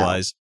to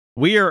realize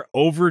we are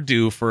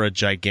overdue for a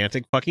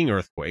gigantic fucking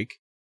earthquake.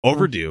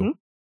 Overdue. Mm-hmm.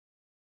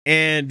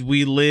 And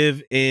we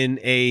live in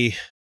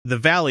the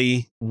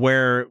valley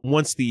where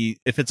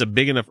if it's a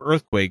big enough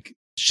earthquake,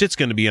 shit's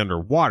going to be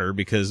underwater,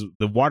 because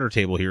the water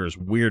table here is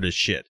weird as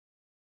shit.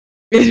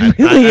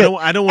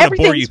 I don't want to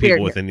bore you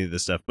people with any of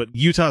this stuff, but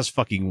Utah's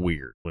fucking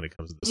weird when it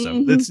comes to this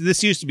stuff.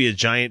 This used to be a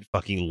giant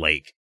fucking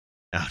lake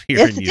out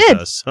here in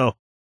Utah, so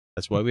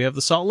that's why we have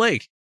the Salt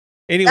Lake.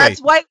 Anyway, that's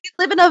why we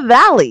live in a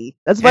valley.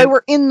 That's why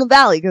we're in the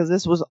valley, because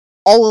this was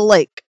all a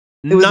lake.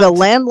 It was a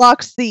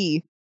landlocked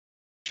sea.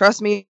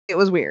 Trust me, it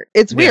was weird.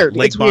 It's weird.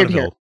 Lake it's Bonneville.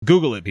 Weird here.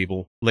 Google it,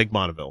 people. Lake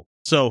Bonneville.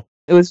 So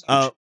it was.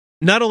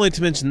 Not only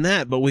to mention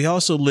that, but we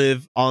also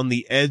live on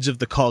the edge of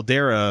the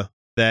caldera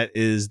that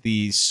is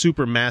the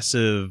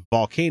supermassive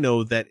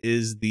volcano that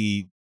is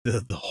the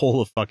whole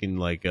of fucking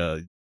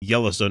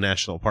Yellowstone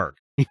National Park.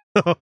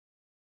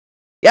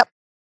 Yep.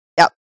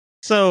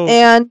 So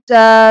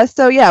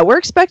we're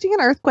expecting an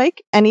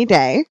earthquake any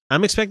day.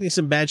 I'm expecting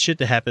some bad shit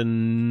to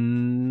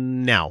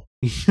happen now.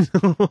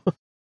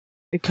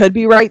 It could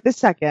be right this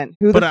second.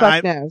 Who the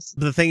fuck knows?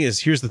 The thing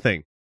is, here's the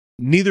thing.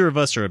 Neither of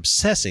us are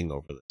obsessing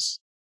over this.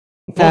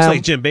 Folks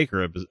like Jim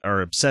Baker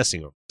are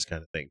obsessing over this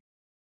kind of thing.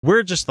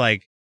 We're just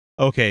like,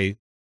 okay,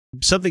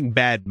 something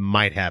bad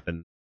might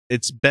happen.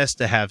 It's best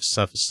to have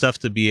stuff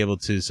to be able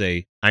to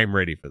say, I'm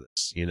ready for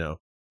this,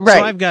 Right.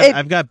 So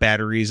I've got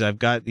batteries, I've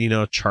got,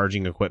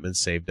 charging equipment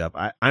saved up.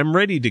 I'm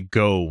ready to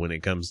go when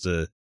it comes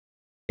to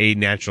a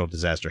natural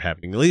disaster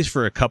happening, at least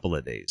for a couple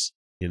of days.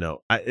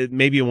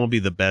 Maybe it won't be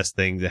the best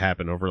thing to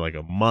happen over like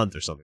a month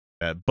or something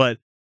like that, but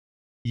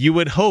you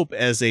would hope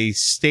as a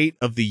state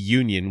of the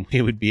union,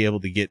 we would be able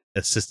to get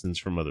assistance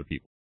from other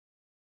people.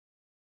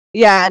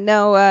 Yeah,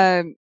 no,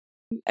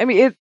 I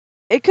mean,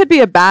 it could be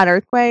a bad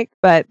earthquake,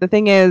 but the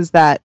thing is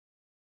that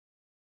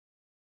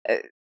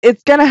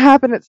it's going to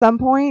happen at some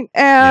point.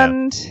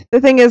 And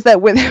the thing is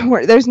that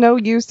there's no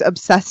use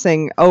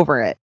obsessing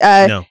over it.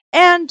 No.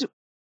 And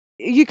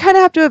you kind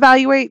of have to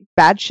evaluate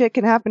bad shit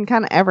can happen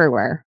kind of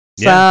everywhere.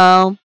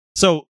 Yeah.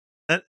 So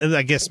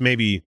I guess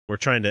maybe we're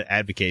trying to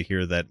advocate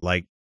here that,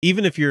 like,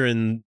 even if you're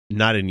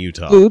not in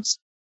Utah, food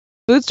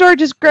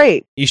storage is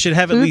great. You should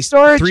have food at least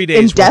storage 3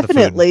 days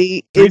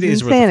indefinitely worth of food. 3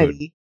 is days worth of food.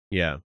 insanity.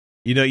 Yeah.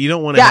 You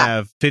don't want to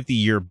have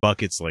 50-year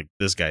buckets like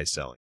this guy's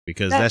selling,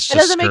 because that's just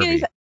doesn't scurvy. make any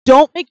sense.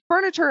 Don't make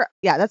furniture.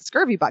 Yeah, that's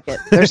scurvy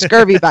buckets. They're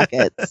scurvy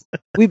buckets.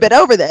 We've been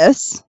over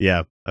this.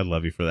 Yeah, I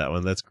love you for that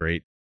one. That's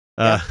great.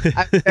 I'm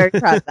very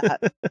proud of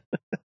that.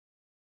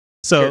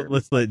 So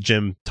let's let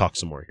Jim talk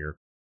some more here.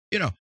 You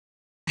know,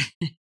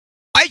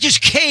 I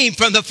just came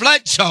from the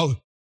flood zone.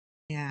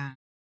 Yeah.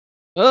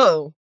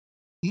 Oh.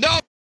 No.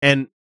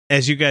 And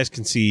as you guys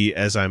can see,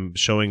 as I'm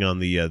showing on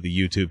the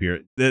YouTube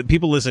here, the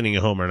people listening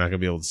at home are not going to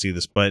be able to see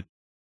this, but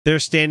they're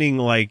standing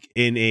like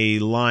in a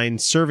line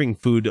serving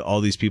food to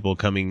all these people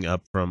coming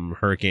up from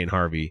Hurricane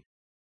Harvey.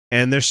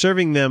 And they're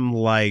serving them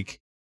like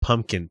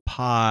pumpkin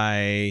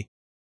pie,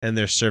 and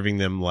they're serving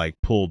them like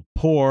pulled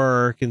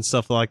pork and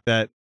stuff like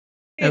that.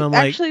 And I'm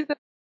actually, like,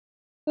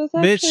 that's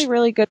actually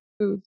really good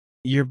food.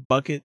 Your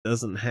bucket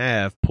doesn't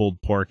have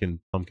pulled pork and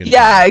pumpkin pie.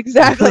 Yeah,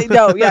 exactly.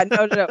 No.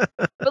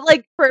 But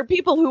like for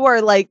people who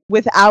are like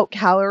without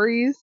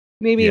calories,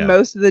 maybe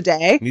most of the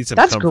day,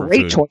 that's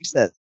great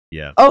choices.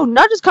 Yeah. Oh,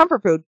 not just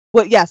comfort food.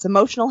 Well, yes,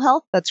 emotional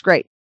health, that's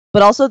great.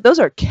 But also those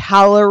are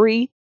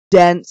calorie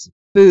dense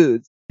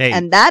foods. Hey.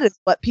 And that is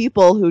what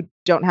people who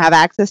don't have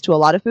access to a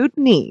lot of food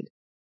need.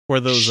 For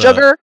those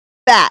sugar,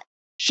 fat.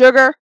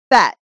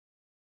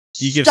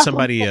 You give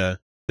somebody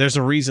there's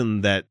a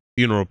reason that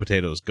funeral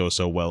potatoes go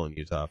so well in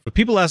Utah. For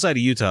people outside of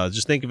Utah,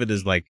 just think of it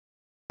as like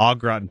au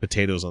gratin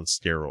potatoes on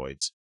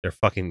steroids. They're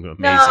fucking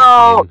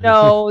amazing.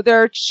 No,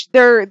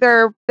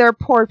 they're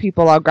poor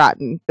people au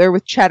gratin. They're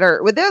with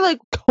cheddar. They're like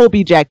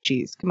Colby Jack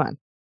cheese. Come on.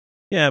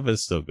 Yeah, but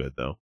it's still good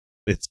though.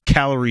 It's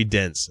calorie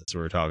dense. That's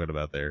what we're talking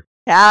about there.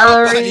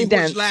 Calorie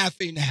dense. Was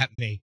laughing at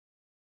me.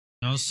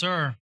 No,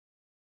 sir.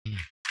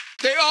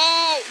 They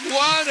all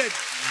wanted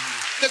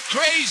the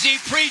crazy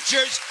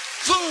preacher's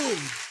food.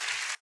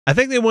 I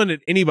think they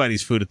wanted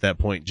anybody's food at that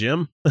point,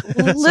 Jim.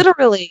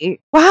 Literally.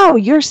 Wow,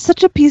 you're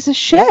such a piece of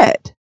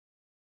shit.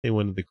 They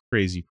wanted the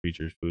crazy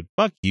preacher's food.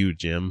 Fuck you,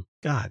 Jim.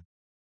 God.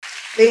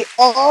 They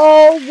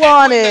all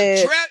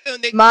wanted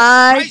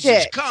my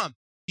dick. Come,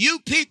 you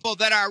people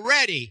that are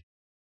ready,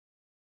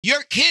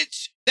 your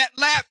kids that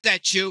laughed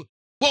at you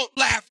won't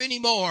laugh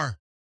anymore.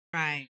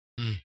 Right.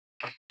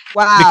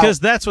 Wow. Because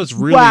that's what's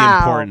really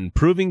important.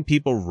 Proving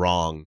people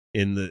wrong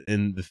in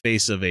the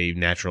face of a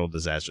natural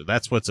disaster.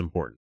 That's what's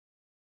important.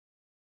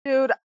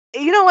 Dude,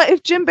 you know what?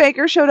 If Jim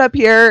Baker showed up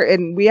here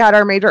and we had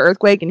our major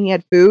earthquake and he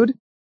had food,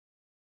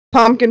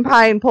 pumpkin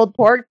pie and pulled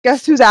pork,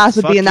 guess whose ass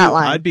would be in that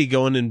line? I'd be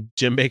going in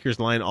Jim Baker's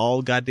line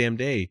all goddamn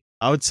day.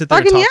 I would sit there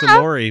and talk to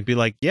Lori and be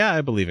like, yeah,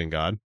 I believe in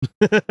God.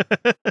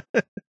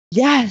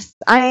 Yes,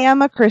 I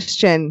am a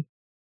Christian.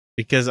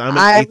 Because I'm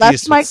an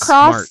atheist left my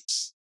cross.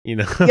 Smarts, you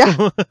know?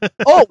 Yeah.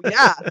 Oh,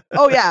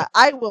 yeah.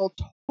 I will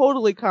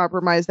totally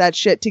compromise that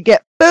shit to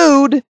get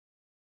food.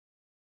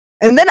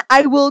 And then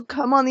I will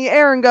come on the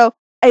air and go,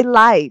 I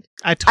lied.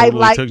 I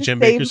totally took to Jim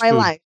save Baker's my food.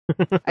 life.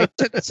 I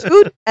took his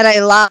food and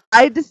I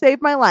lied to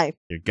save my life.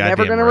 You're goddamn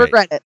never gonna right.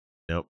 regret it.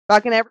 Nope.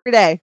 Fucking every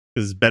day.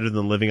 Because it's better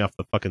than living off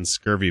the fucking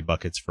scurvy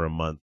buckets for a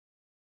month.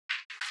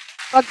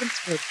 Fucking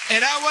scurvy.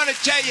 And I want to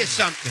tell you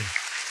something.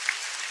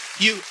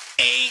 You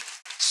ain't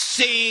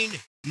seen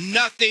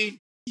nothing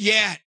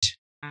yet.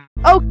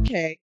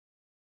 Okay.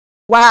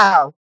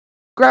 Wow.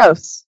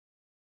 Gross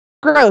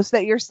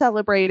that you're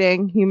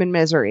celebrating human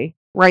misery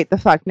right the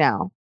fuck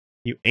now.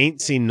 You ain't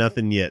seen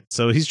nothing yet.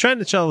 So he's trying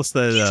to tell us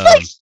that... He's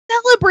like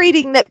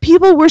celebrating that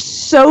people were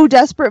so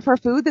desperate for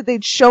food that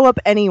they'd show up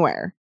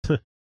anywhere.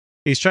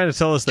 He's trying to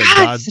tell us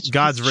that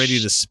God's ready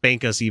to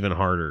spank us even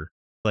harder.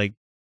 Like,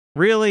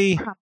 really?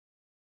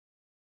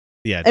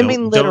 Yeah,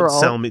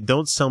 literal.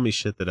 Don't sell me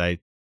shit that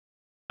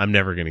I'm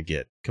never gonna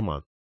get. Come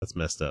on, that's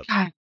messed up.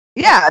 God.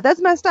 Yeah, that's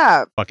messed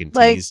up. Fucking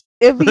like, tease.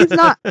 If he's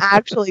not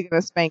actually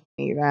gonna spank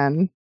me,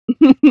 then.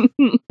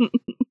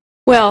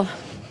 Well,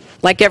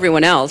 like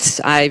everyone else,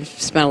 I've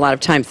spent a lot of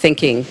time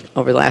thinking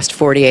over the last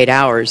 48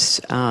 hours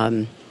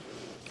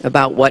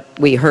about what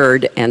we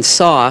heard and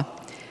saw.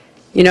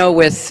 You know,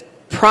 with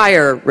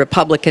prior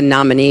Republican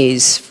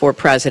nominees for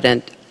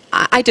president,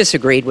 I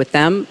disagreed with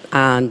them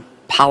on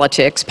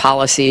politics,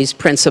 policies,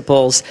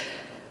 principles,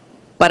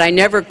 but I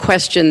never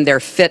questioned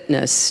their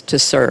fitness to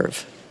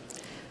serve.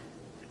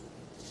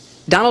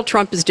 Donald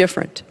Trump is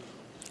different.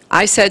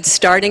 I said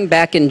starting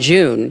back in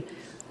June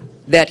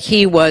that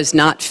he was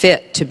not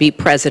fit to be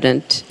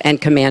president and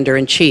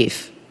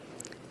commander-in-chief.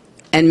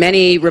 And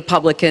many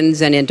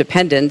Republicans and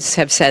independents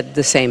have said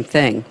the same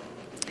thing.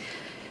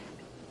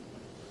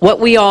 What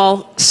we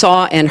all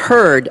saw and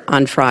heard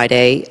on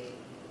Friday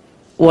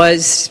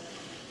was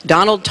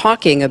Donald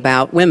talking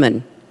about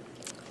women,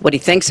 what he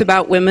thinks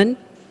about women,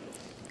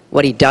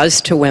 what he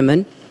does to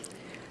women,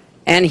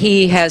 and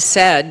he has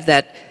said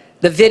that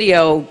the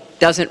video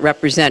doesn't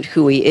represent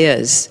who he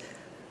is,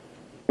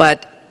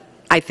 but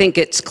I think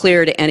it's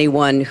clear to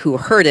anyone who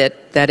heard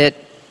it that it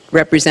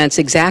represents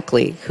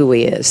exactly who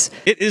he is.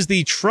 It is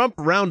the Trump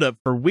Roundup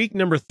for week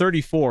number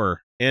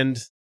 34, and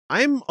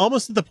I'm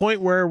almost at the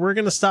point where we're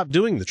going to stop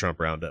doing the Trump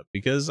Roundup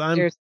because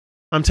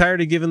I'm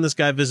tired of giving this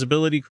guy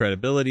visibility,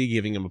 credibility,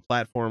 giving him a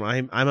platform.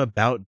 I'm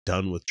about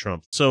done with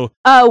Trump. So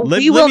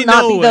we will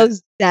not be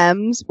those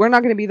Dems. We're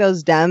not going to be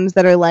those Dems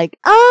that are like,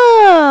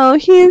 oh,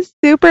 he's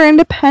super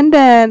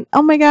independent.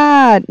 Oh my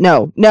God.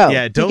 No.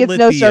 Yeah, don't he gets let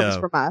no the, service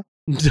from us.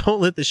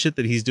 Don't let the shit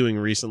that he's doing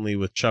recently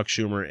with Chuck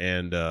Schumer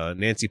and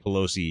Nancy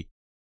Pelosi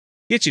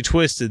get you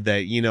twisted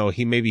that,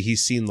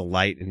 he's seen the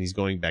light and he's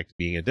going back to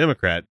being a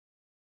Democrat.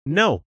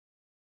 No.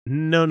 He's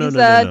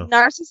a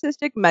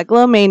narcissistic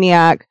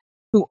megalomaniac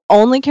who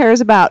only cares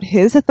about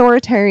his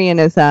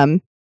authoritarianism,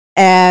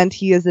 and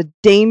he is a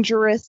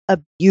dangerous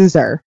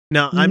abuser.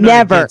 Now, I'm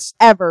never,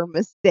 ever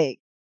mistake.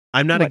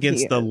 I'm not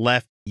against the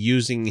left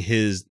using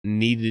his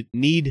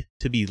need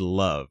to be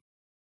loved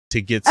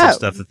to get some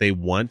stuff that they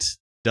want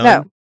done.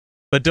 No.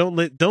 But don't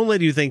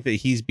let you think that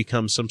he's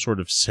become some sort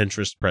of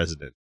centrist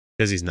president,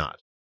 because he's not.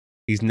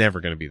 He's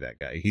never going to be that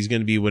guy. He's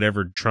going to be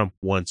whatever Trump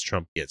wants,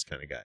 Trump gets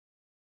kind of guy.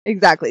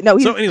 Exactly. No,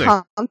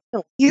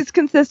 he's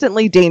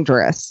consistently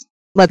dangerous.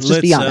 Let's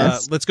just be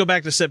honest. Let's go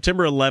back to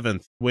September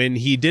 11th when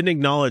he didn't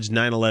acknowledge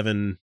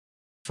 9/11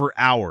 for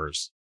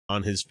hours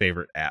on his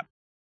favorite app.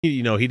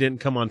 He didn't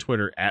come on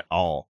Twitter at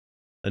all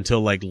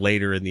until like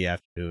later in the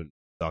afternoon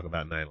to talk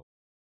about 9/11.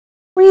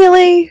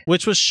 Really?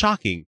 Which was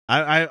shocking.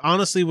 I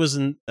honestly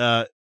wasn't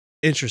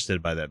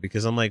interested by that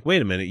because I'm like,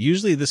 wait a minute.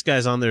 Usually this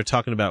guy's on there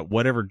talking about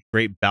whatever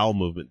great bowel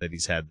movement that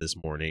he's had this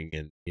morning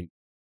and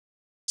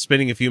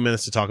spending a few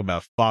minutes to talk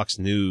about Fox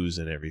News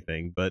and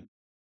everything, but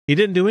he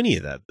didn't do any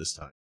of that this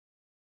time.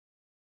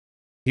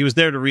 He was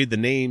there to read the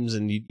names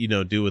and,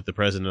 do what the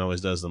president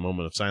always does, the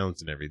moment of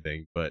silence and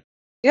everything. But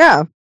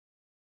yeah,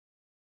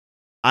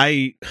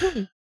 I'm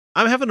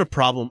having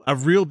a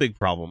real big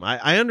problem.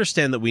 I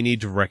understand that we need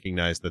to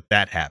recognize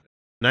that happened.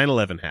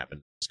 9/11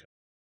 happened.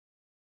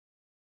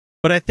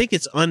 But I think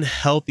it's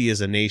unhealthy as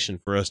a nation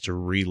for us to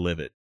relive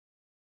it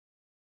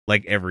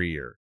like every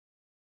year.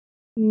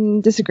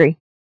 Disagree.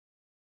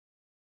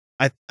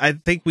 I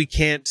think we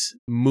can't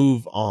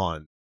move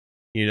on.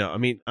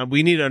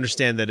 We need to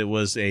understand that it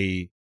was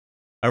a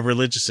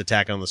religious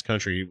attack on this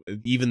country,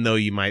 even though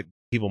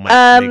people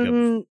might make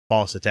up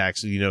false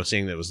attacks,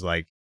 saying that it was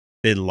like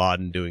Bin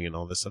Laden doing it and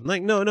all this stuff.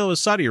 Like, no, it was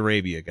Saudi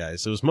Arabia,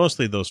 guys. It was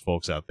mostly those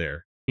folks out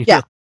there.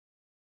 Yeah.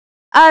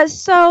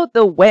 So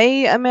the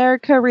way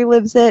America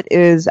relives it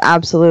is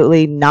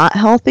absolutely not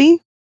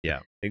healthy. Yeah,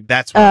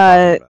 that's what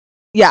I'm talking about.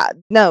 Yeah,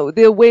 no,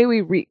 the way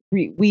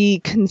we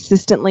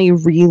consistently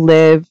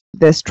relive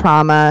this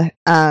trauma,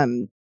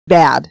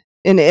 bad.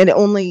 And it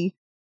only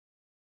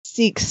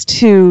seeks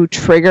to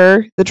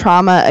trigger the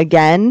trauma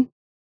again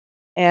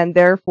and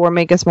therefore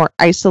make us more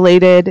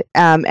isolated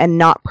and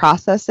not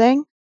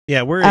processing.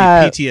 Yeah, we're a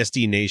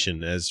PTSD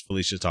nation, as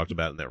Felicia talked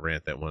about in that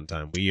rant that one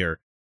time. We are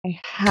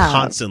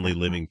constantly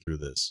living through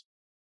this.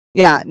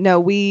 Yeah,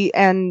 no,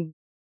 and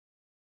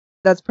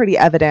that's pretty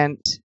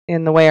evident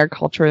in the way our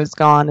culture has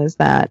gone, is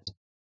that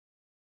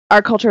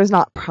our culture has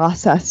not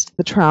processed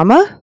the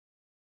trauma.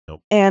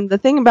 Nope. And the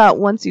thing about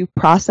once you've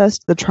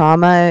processed the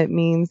trauma, it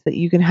means that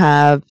you can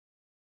have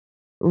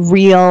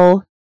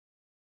real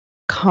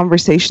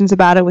conversations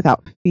about it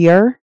without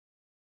fear.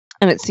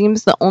 And it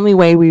seems the only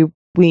way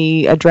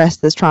we address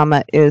this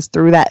trauma is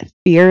through that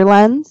fear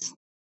lens.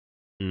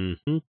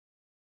 Mm-hmm.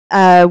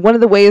 One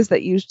of the ways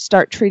that you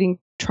start treating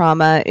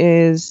trauma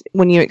is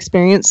when you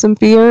experience some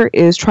fear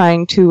is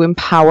trying to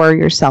empower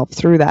yourself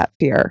through that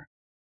fear.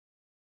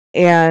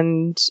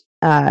 And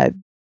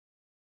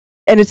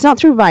it's not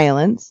through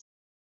violence.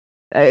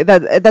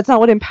 That's not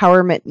what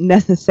empowerment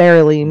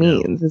necessarily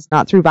means. No. It's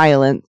not through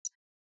violence.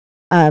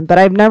 But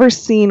I've never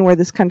seen where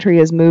this country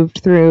has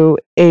moved through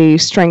a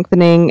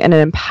strengthening and an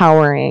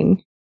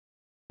empowering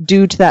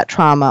due to that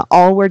trauma.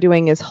 All we're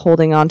doing is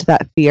holding on to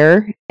that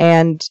fear.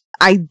 And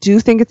I do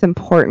think it's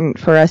important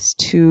for us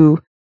to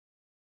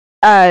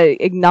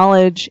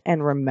acknowledge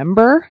and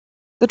remember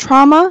the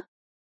trauma,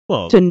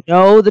 to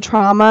know the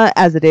trauma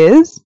as it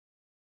is.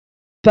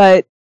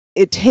 But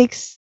it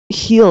takes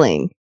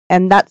healing,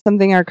 and that's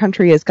something our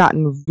country has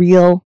gotten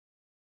real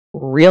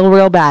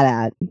bad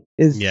at,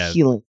 is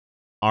healing.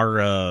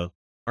 Our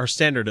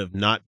standard of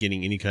not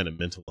getting any kind of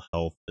mental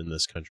health in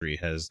this country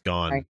has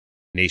gone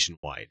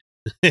nationwide,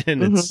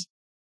 and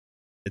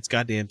it's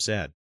goddamn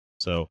sad.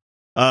 So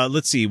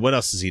let's see, what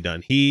else has he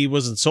done? He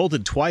was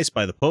insulted twice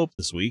by the Pope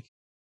this week.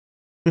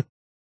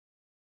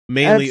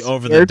 Mainly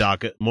over the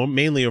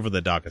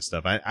DACA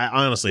stuff. I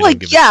honestly don't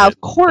give a shit. Of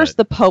course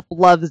the Pope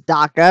loves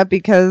DACA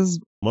because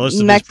most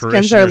of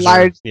Mexicans are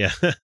large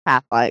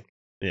Catholic.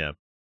 Yeah.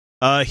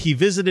 He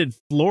visited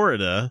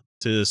Florida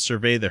to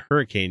survey the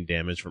hurricane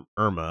damage from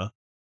Irma.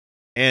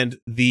 And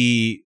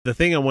the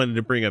thing I wanted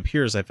to bring up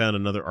here is I found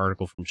another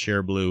article from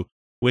ShareBlue,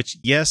 which,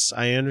 yes,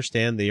 I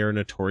understand they are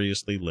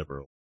notoriously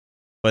liberal.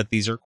 but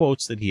these are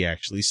quotes that he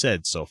actually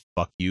said. So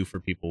fuck you for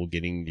people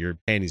getting your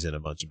panties in a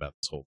bunch about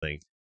this whole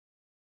thing.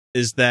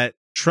 Is that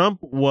Trump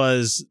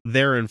was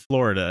there in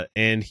Florida,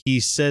 and he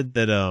said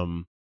that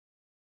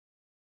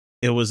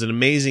it was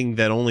amazing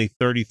that only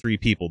 33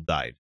 people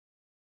died.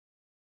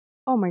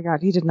 Oh my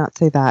God, he did not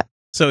say that.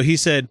 So he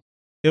said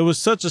it was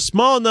such a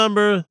small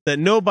number that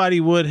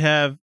nobody would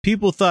have.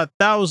 People thought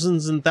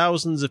thousands and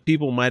thousands of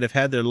people might have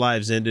had their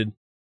lives ended,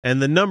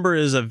 and the number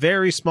is a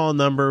very small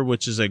number,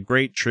 which is a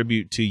great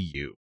tribute to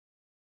you.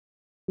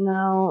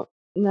 No.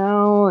 It's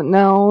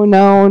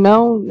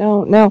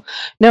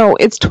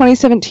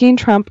 2017,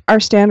 Trump. Our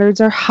standards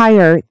are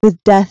higher. The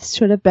deaths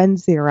should have been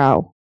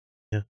 0.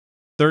 Yeah,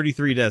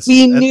 33 deaths.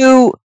 We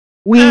knew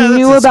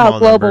about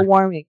global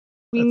warming.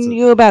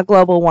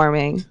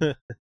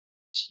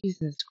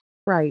 Jesus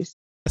Christ.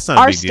 That's not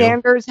a Our big deal.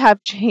 standards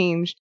have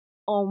changed.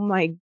 Oh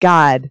my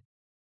God.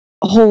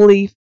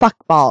 Holy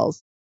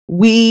fuckballs.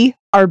 We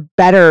are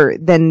better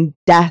than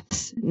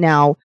deaths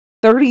now.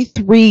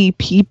 33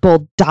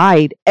 people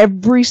died.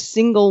 Every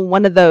single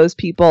one of those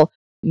people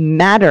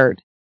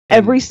mattered.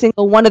 Every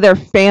single one of their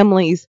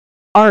families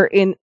are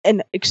in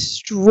an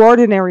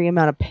extraordinary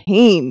amount of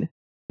pain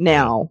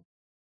now.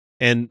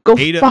 And go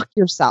fuck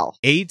yourself.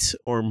 8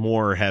 or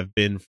more have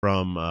been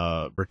from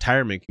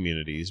retirement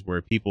communities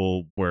where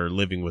people were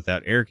living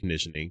without air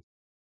conditioning.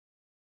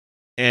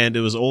 And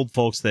it was old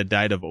folks that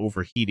died of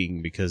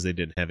overheating because they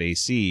didn't have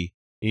AC.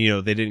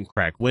 And, they didn't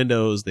crack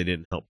windows. They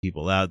didn't help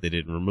people out. They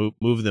didn't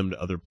move them to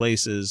other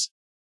places.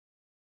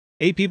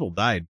 8 people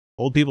died.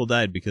 Old people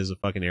died because of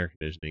fucking air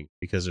conditioning,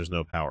 because there's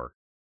no power.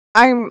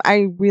 I'm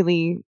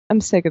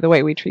sick of the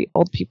way we treat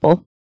old people.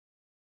 I'm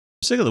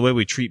sick of the way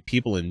we treat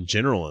people in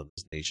general in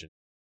this nation.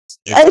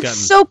 It's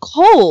so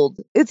cold.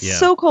 It's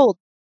so cold.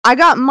 I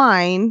got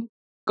mine.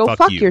 Go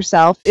fuck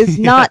yourself is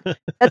not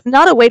that's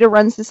not a way to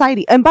run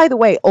society. And by the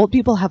way, old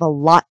people have a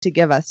lot to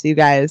give us, you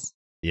guys.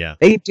 Yeah.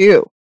 They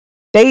do.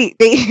 They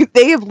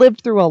have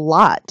lived through a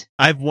lot.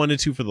 I've wanted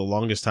to for the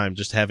longest time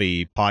just have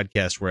a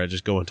podcast where I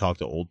just go and talk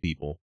to old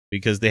people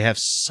because they have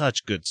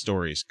such good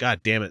stories.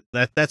 God damn it.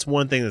 That's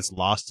one thing that's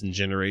lost in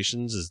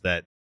generations, is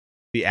that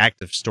the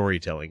act of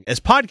storytelling. As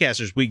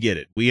podcasters, we get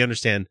it. We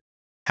understand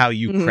how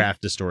you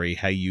craft a story,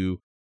 how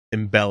you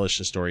embellish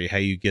a story, how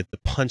you get the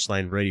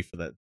punchline ready for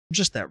that.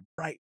 Just that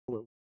right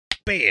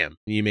bam,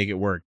 and you make it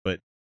work.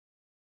 But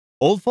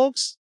old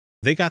folks,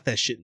 they got that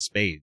shit in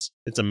spades.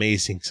 It's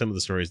amazing some of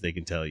the stories they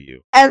can tell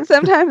you. And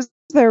sometimes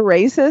they're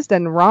racist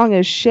and wrong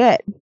as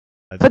shit.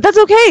 But that's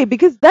okay,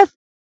 because that's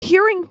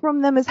hearing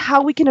from them is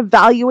how we can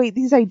evaluate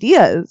these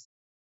ideas.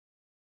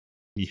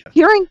 Yeah.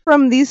 Hearing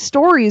from these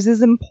stories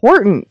is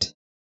important.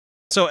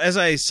 So, as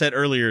I said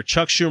earlier,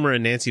 Chuck Schumer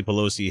and Nancy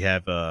Pelosi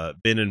have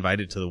been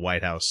invited to the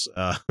White House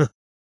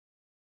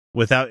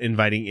without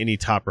inviting any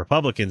top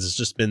Republicans. It's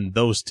just been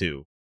those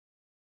two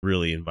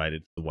really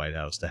invited to the White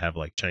House to have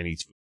like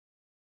Chinese food.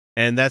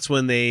 And that's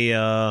when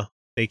they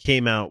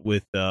came out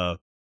with what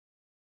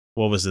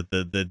was it,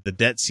 the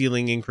debt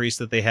ceiling increase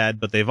that they had,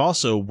 but they've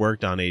also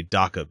worked on a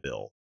DACA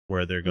bill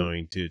where they're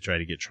going to try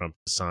to get Trump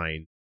to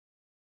sign,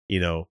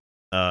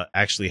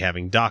 actually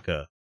having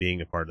DACA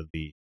being a part of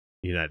the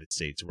United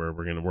States, where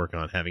we're going to work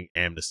on having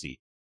amnesty.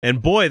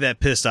 And boy,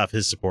 that pissed off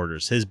his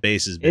supporters. His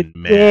base has been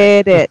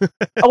mad. Did it.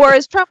 Or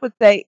as Trump would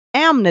say,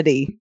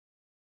 amnesty.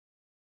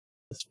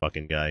 This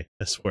fucking guy,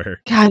 I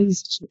swear. God, he's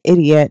such an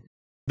idiot.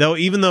 Though,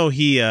 even though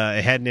he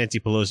had Nancy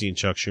Pelosi and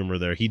Chuck Schumer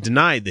there, he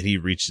denied that he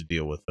reached a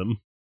deal with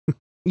them.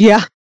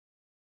 Yeah.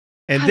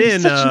 And God,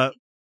 then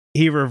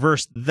he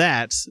reversed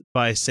that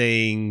by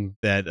saying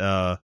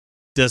that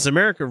does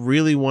America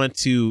really want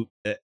to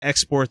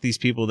export these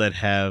people that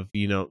have,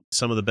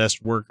 some of the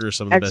best workers,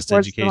 some of the best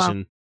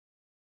education?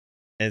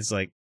 And it's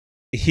like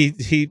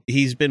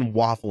he's been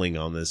waffling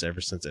on this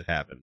ever since it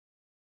happened.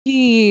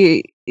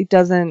 He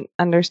doesn't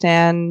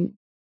understand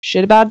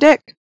shit about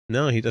dick.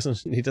 No, he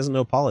doesn't. He doesn't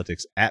know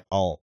politics at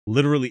all.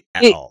 Literally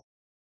at all.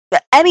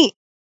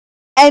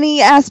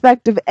 Any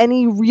aspect of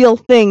any real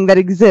thing that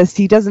exists,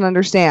 he doesn't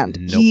understand.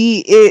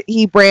 Nope.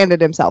 He branded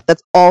himself.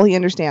 That's all he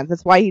understands.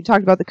 That's why he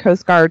talked about the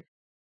Coast Guard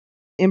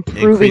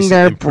improving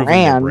their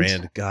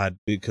brand. God,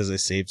 because they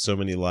saved so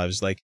many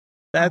lives. Like,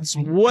 that's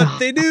what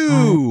they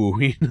do.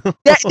 They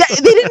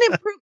didn't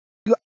improve.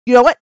 You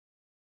know what?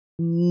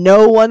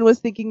 No one was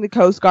thinking the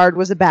Coast Guard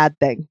was a bad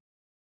thing.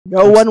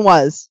 No one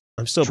was.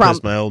 I'm still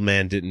pissed my old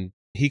man didn't.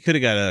 He could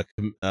have got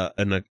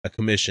a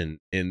commission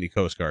in the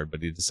Coast Guard,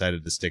 but he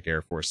decided to stick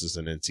Air Forces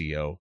and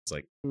NCO. It's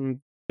like,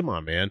 come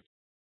on, man.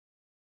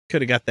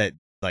 Could have got that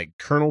like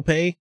colonel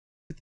pay.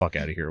 Get the fuck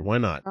out of here. Why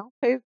not?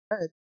 Okay,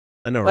 good.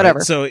 I know, Whatever.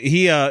 right? So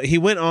he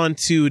went on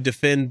to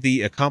defend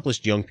the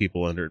accomplished young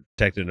people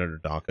protected under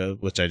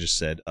DACA, which I just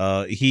said.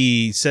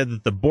 He said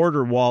that the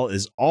border wall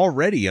is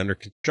already under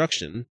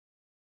construction.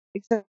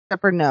 Except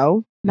for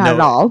not at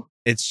all.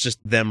 It's just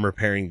them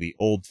repairing the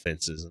old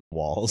fences and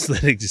walls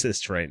that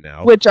exist right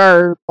now. Which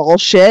are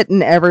bullshit,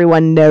 and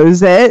everyone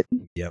knows it.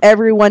 Yep.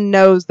 Everyone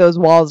knows those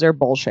walls are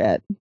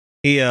bullshit.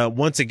 He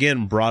once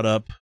again brought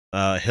up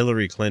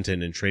Hillary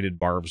Clinton and traded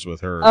barbs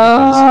with her.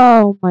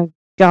 Oh my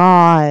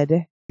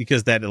God.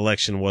 Because that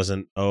election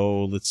wasn't,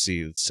 let's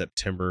see,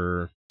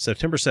 September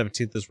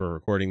 17th as we're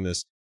recording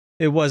this.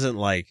 It wasn't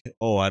like,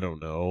 I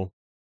don't know,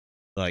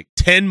 like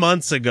 10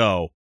 months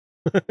ago.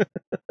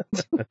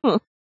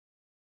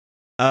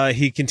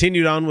 He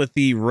continued on with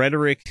the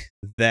rhetoric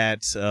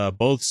that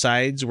both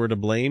sides were to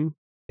blame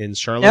in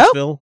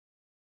Charlottesville.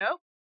 Nope.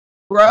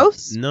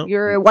 Gross. No.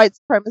 You're a white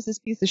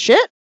supremacist piece of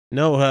shit.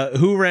 No,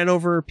 who ran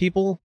over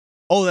people?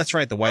 Oh, that's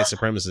right, the white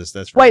supremacists.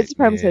 That's right. White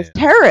supremacist.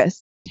 Yeah.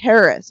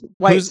 Terrorist.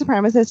 White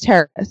supremacist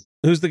terrorist.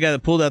 Who's the guy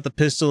that pulled out the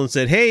pistol and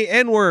said, "Hey,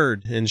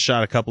 N-word," and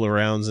shot a couple of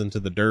rounds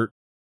into the dirt?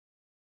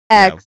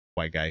 X. Yeah,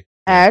 white guy.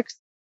 X.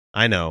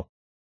 I know.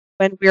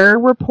 When we're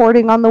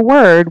reporting on the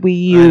word, we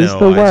use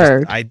the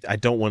word. I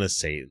don't want to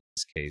say it in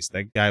this case.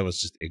 That guy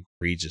was just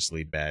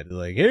egregiously bad.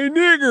 Like, "Hey,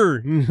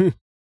 nigger."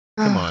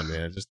 Come on,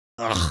 man. Just,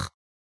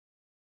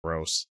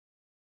 gross.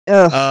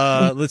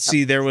 Let's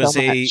see. There was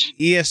a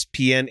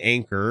ESPN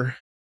anchor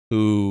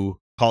who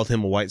called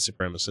him a white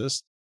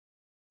supremacist.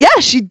 Yeah,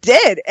 she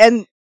did,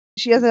 and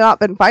she has not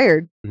been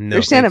fired. No,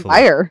 they're standing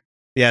by her.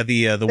 Yeah,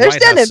 the they're White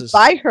standing House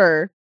by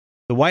her.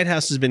 The White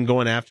House has been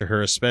going after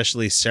her,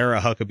 especially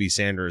Sarah Huckabee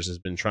Sanders has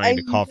been trying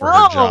to call for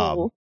her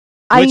job.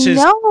 I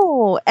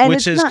know, and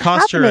which it's has not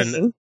cost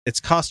happening. it's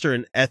cost her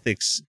an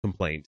ethics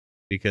complaint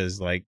because,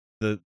 like,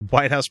 the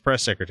White House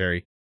press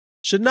secretary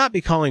should not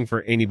be calling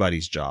for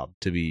anybody's job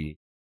to be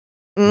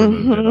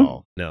removed at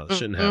all. No, it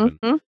shouldn't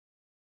happen.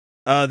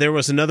 There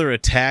was another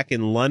attack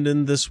in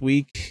London this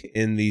week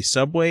in the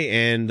subway,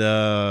 and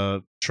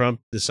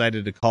Trump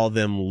decided to call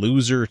them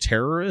loser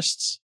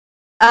terrorists.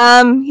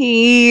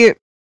 He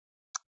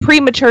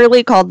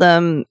prematurely called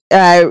them,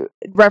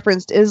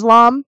 referenced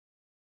Islam.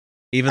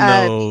 Even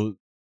though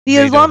the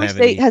Islamic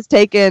State has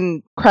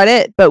taken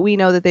credit, but we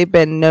know that they've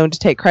been known to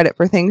take credit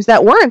for things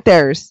that weren't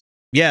theirs.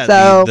 Yeah,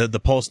 so, the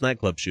Pulse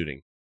nightclub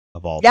shooting,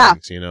 of all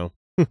things, you know.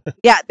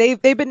 Yeah, they've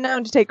been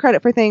known to take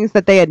credit for things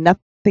that they had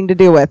nothing to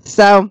do with.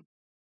 So,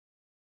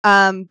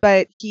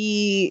 but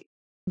he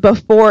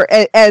before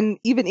and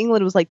even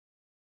England was like,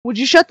 "Would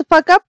you shut the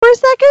fuck up for a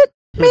second?"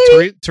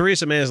 Maybe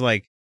Theresa May is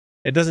like,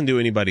 "It doesn't do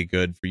anybody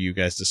good for you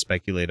guys to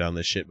speculate on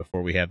this shit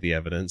before we have the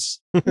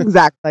evidence."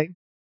 Exactly.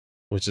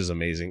 Which is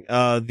amazing.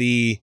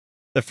 The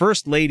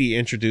First Lady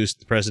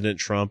introduced President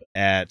Trump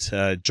at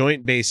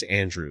Joint Base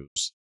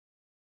Andrews,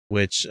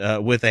 which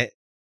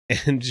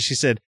and she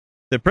said,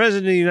 "The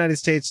President of the United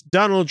States,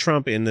 Donald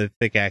Trump," in the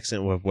thick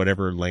accent of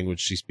whatever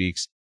language she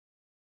speaks.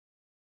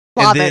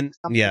 And then,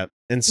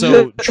 and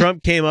so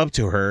Trump came up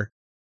to her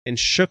and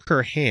shook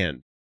her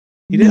hand.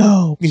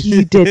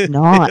 He did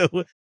not.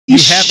 He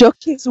shook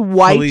his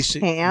wife's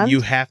hand.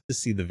 You have to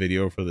see the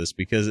video for this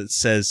because it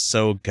says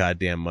so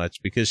goddamn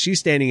much. Because she's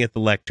standing at the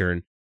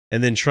lectern,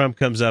 and then Trump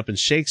comes up and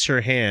shakes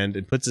her hand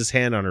and puts his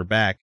hand on her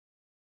back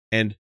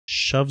and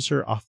shoves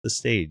her off the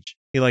stage.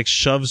 He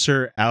shoves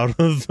her out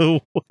of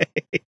the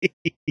way.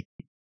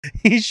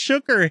 He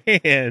shook her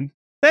hand.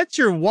 That's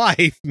your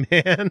wife,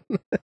 man.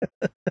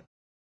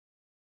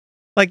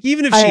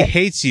 Even if she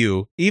hates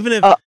you,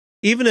 even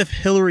if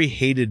Hillary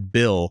hated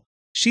Bill,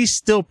 she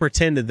still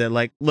pretended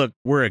that, look,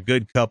 we're a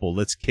good couple.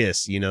 Let's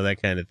kiss, that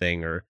kind of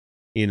thing. Or,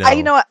 you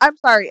know what? I'm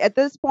sorry. At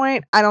this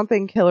point, I don't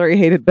think Hillary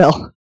hated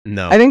Bill.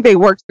 No. I think they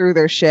worked through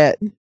their shit.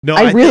 No,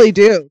 I really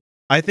do.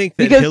 I think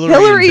that because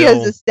Hillary and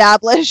Bill, has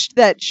established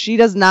that she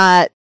does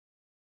not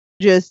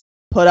just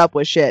put up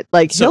with shit.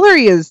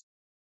 Hillary is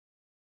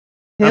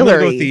Hillary. I'm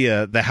going to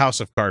go with the House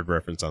of Card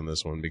reference on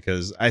this one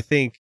because I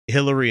think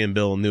Hillary and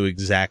Bill knew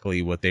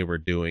exactly what they were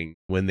doing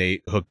when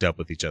they hooked up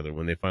with each other,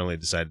 when they finally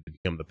decided to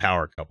become the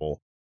power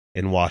couple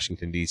in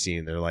Washington, D.C.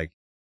 And they're like,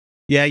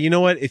 yeah, you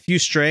know what? If you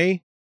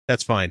stray,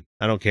 that's fine.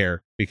 I don't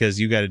care because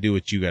you got to do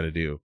what you got to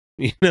do,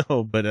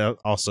 but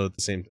also at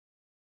the same time.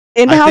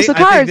 In House of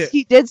Cards,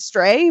 he did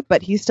stray,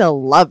 but he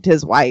still loved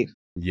his wife.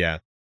 Yeah,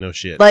 no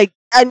shit.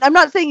 And I'm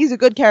not saying he's a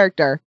good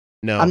character.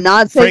 No, I'm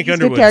not saying he's a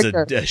good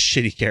character. A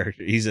shitty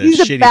character. He's a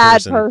shitty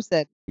bad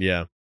person.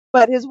 Yeah.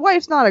 But his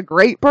wife's not a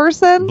great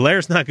person.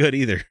 Blair's not good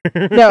either.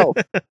 No.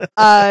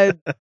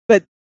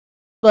 But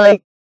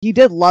he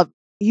did love.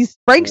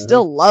 Frank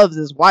still loves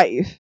his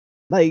wife.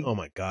 Oh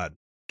my god,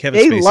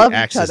 Kevin Spacey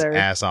acts his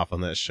ass off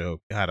on that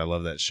show. God, I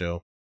love that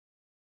show.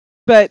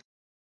 But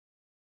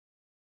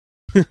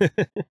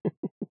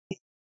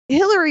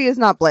Hillary is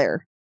not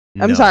Blair.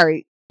 I'm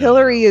sorry.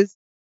 Hillary is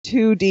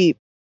too deep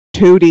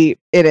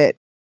in it.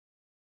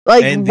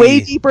 Way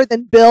deeper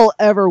than Bill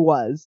ever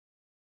was.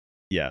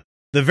 Yeah.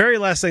 The very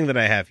last thing that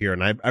I have here,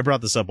 and I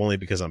brought this up only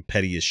because I'm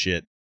petty as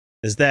shit,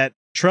 is that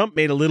Trump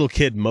made a little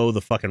kid mow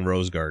the fucking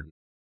rose garden.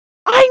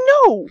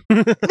 I know.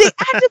 They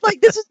acted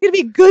like this was going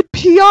to be good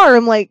PR.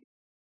 I'm like,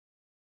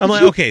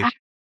 okay,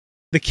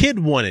 the kid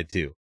wanted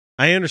to.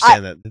 I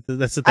understand that.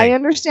 That's the thing. I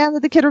understand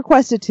that the kid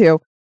requested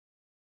to.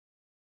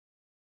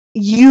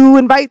 You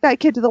invite that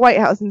kid to the White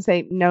House and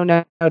say, no,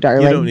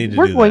 darling. You don't need to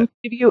We're going to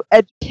give you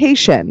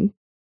education.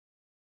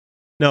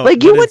 No,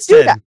 you would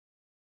do that.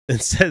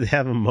 Instead,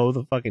 have him mow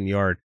the fucking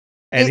yard.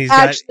 And he's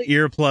got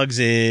earplugs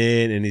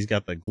in, and he's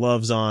got the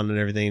gloves on and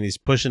everything, and he's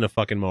pushing a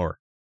fucking mower.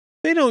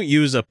 They don't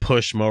use a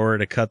push mower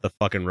to cut the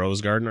fucking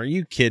rose garden. Are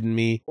you kidding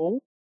me?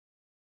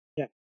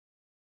 Yeah.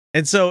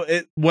 And so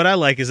what I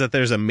like is that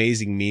there's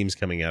amazing memes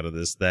coming out of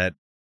this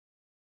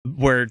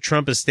where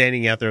Trump is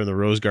standing out there in the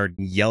rose garden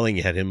yelling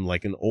at him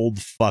like an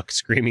old fuck,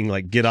 screaming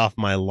like, get off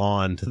my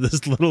lawn to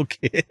this little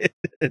kid.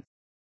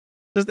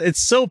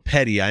 It's so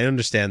petty. I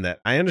understand that.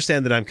 I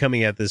understand that I'm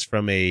coming at this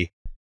from a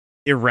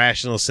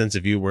irrational sense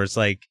of view where it's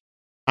like,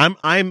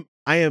 I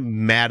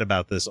am mad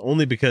about this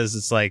only because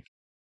it's like,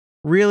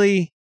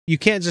 really? You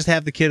can't just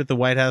have the kid at the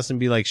White House and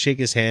be like, shake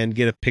his hand,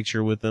 get a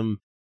picture with him,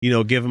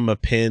 give him a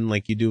pin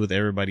like you do with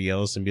everybody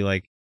else and be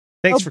like,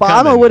 thanks for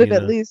coming. Obama would have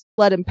at least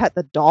let him pet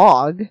the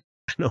dog.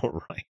 I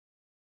know, right?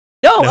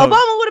 No,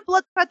 Obama would have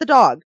let him pet the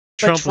dog.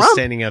 Trump was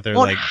standing out there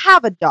won't like,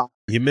 have a dog.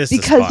 You missed the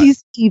because spot.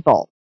 he's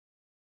evil.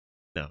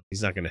 No,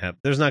 he's not going to have.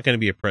 There's not going to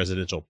be a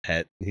presidential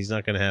pet. He's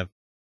not going to have.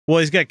 Well,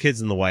 he's got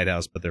kids in the White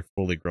House, but they're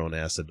fully grown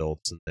ass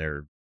adults and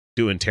they're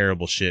doing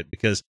terrible shit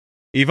because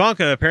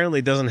Ivanka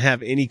apparently doesn't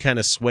have any kind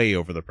of sway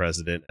over the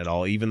president at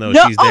all, even though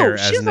she's there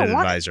as an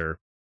advisor.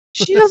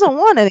 She doesn't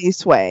want any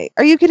sway.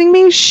 Are you kidding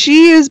me?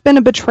 She has been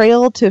a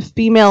betrayal to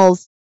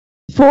females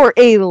for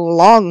a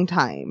long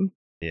time.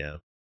 Yeah.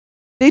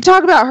 They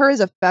talk about her as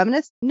a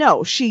feminist.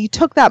 No, she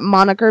took that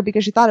moniker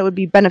because she thought it would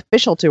be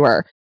beneficial to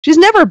her. She's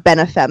never been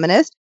a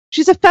feminist.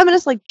 She's a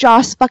feminist like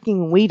Joss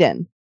fucking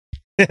Whedon.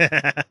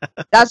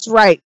 That's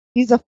right.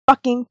 He's a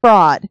fucking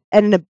fraud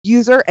and an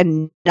abuser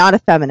and not a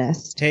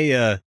feminist.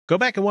 Hey, go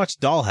back and watch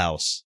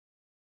Dollhouse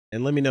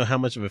and let me know how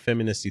much of a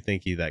feminist you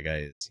think that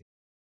guy is.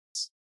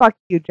 Fuck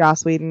you,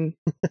 Joss Whedon.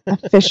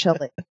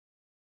 Officially.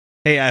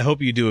 Hey, I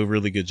hope you do a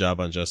really good job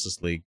on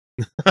Justice League.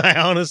 I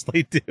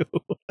honestly do.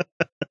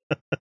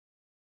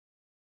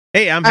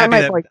 Hey, I'm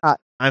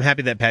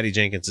happy that Patty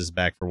Jenkins is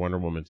back for Wonder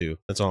Woman 2.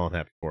 That's all I'm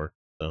happy for.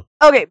 So.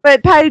 Okay,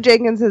 but Patty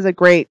Jenkins has a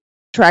great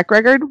track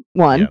record.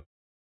 1. Yeah.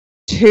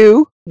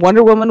 2,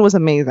 Wonder Woman was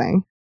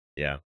amazing.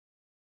 Yeah.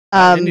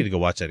 I need to go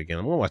watch that again.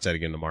 I'm going to watch that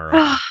again tomorrow.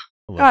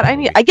 God, I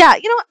need. Yeah,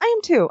 you know what? I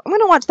am too. I'm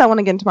going to watch that one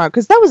again tomorrow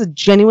because that was a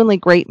genuinely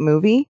great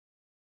movie.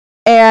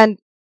 And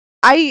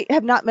I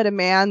have not met a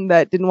man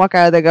that didn't walk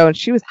out of there going,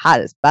 she was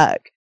hot as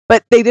fuck.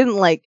 But they didn't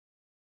like,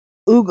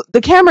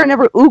 the camera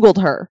never oogled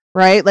her,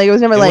 right? Like it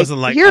was never like,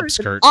 here's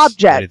an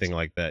object. Or anything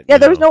like that. Yeah,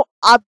 there was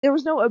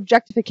no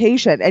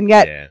objectification. And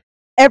yet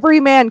every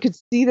man could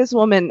see this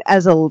woman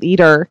as a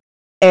leader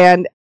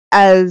and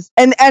I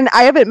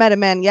haven't met a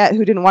man yet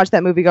who didn't watch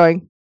that movie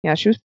going, yeah,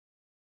 she was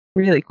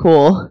really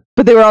cool.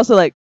 But they were also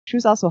like, she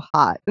was also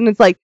hot. And it's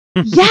like,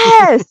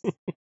 yes,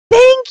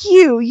 thank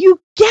you. You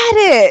get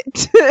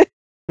it.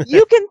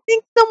 You can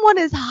think someone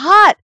is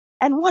hot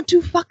and want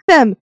to fuck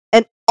them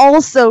and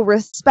also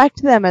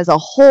respect them as a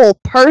whole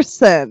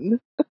person.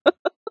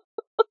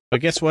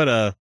 But guess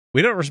what?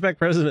 We don't respect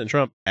President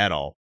Trump at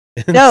all.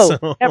 No,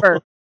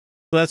 never.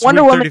 So that's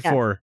Wonder week Woman 34.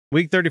 Woman.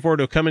 Week 34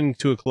 to coming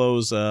to a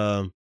close.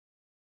 I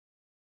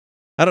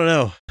don't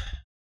know.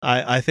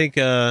 I think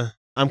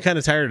I'm kind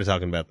of tired of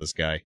talking about this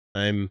guy.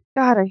 God,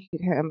 I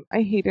hate him.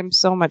 I hate him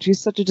so much.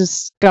 He's such a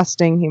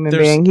disgusting human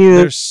being.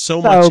 There's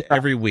so much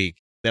every week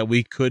that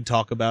we could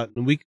talk about,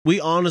 and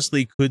we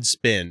honestly could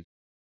spend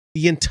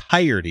the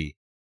entirety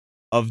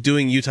of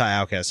doing Utah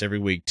Outcast every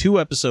week, 2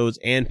 episodes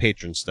and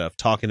patron stuff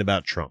talking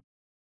about Trump.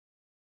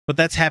 But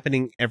that's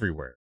happening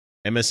everywhere.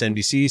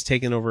 MSNBC is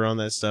taking over on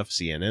that stuff.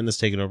 CNN is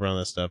taking over on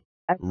that stuff.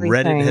 Everything.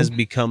 Reddit has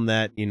become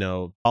that,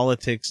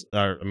 politics,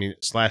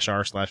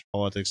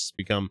 /r/politics has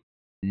become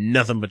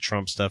nothing but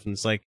Trump stuff. And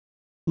it's like,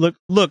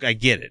 look, I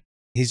get it.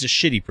 He's a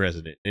shitty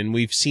president, and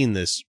we've seen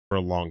this for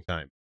a long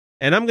time.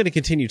 And I'm going to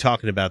continue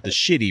talking about the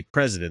shitty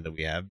president that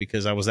we have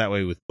because I was that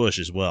way with Bush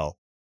as well.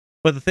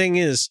 But the thing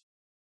is,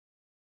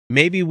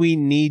 maybe we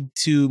need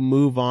to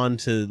move on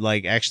to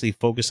actually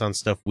focus on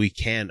stuff we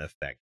can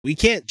affect. We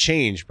can't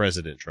change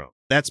President Trump.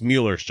 That's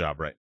Mueller's job,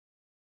 right?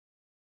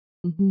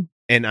 Mm-hmm.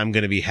 And I'm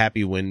going to be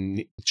happy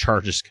when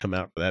charges come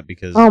out for that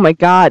because... Oh my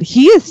God.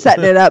 He is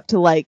setting it up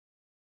to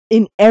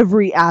in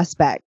every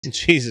aspect.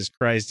 Jesus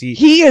Christ.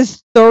 He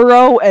is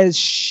thorough as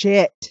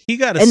shit. He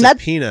got a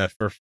subpoena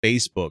for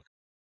Facebook.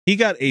 He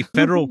got a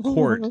federal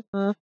court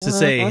to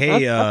say,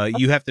 hey,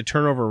 you have to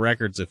turn over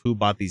records of who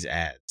bought these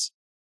ads.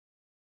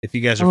 If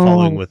you guys are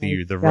following with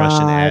the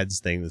Russian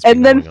ads thing.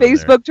 And then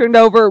Facebook turned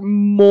over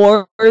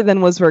more than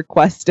was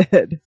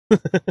requested.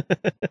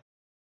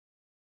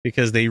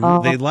 Because they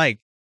like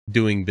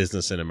doing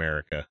business in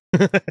America.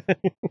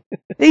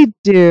 They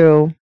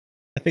do.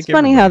 I think it's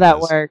funny how that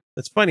works.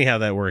 It's funny how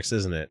that works,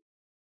 isn't it?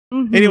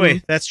 Mm-hmm.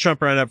 Anyway, that's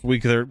Trump roundup for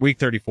week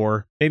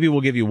 34. Maybe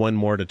we'll give you one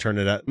more to turn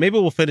it up. Maybe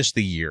we'll finish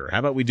the year. How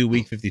about we do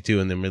week 52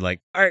 and then we're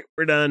like, all right,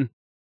 we're done.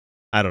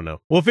 I don't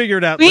know. We'll figure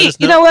it out.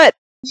 You know what?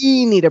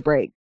 We need a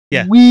break.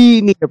 Yeah,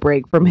 we need a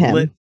break from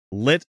him.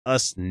 Let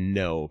us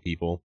know,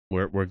 people.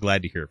 We're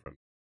glad to hear from you.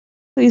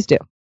 Please do.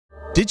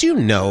 Did you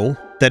know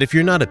that if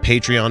you're not a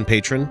Patreon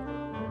patron,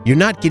 you're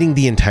not getting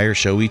the entire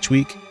show each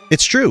week?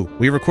 It's true.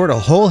 We record a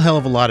whole hell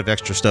of a lot of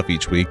extra stuff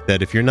each week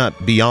that if you're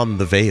not beyond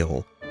the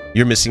veil,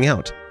 you're missing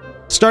out.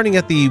 Starting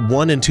at the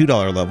 $1 and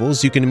 $2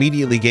 levels, you can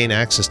immediately gain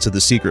access to the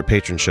secret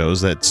patron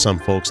shows that some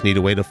folks need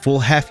to wait a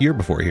full half year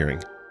before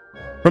hearing.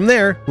 From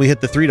there, we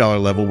hit the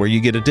 $3 level where you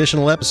get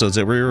additional episodes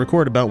that we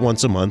record about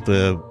once a month,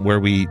 where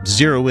we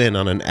zero in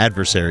on an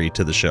adversary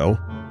to the show.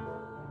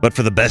 But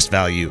for the best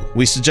value,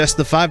 we suggest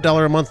the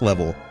 $5 a month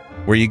level,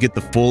 where you get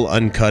the full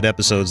uncut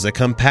episodes that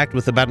come packed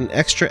with about an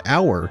extra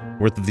hour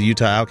worth of the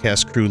Utah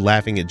Outcast crew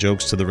laughing at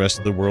jokes to the rest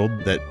of the world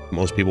that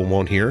most people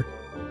won't hear,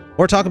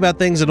 or talk about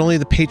things that only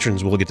the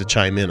patrons will get to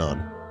chime in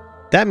on.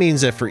 That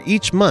means that for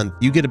each month,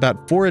 you get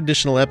about 4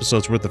 additional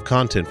episodes worth of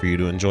content for you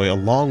to enjoy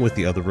along with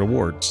the other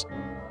rewards.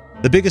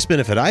 The biggest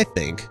benefit, I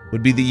think,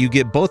 would be that you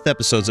get both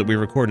episodes that we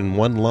record in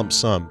one lump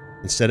sum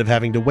instead of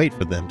having to wait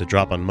for them to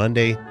drop on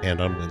Monday and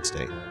on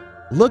Wednesday.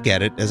 Look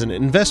at it as an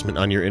investment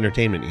on your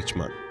entertainment each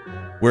month.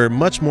 We're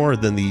much more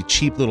than the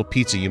cheap little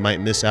pizza you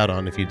might miss out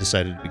on if you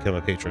decided to become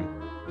a patron.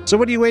 So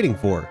what are you waiting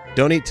for?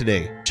 Donate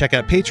today. Check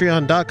out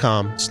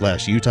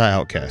patreon.com/Utah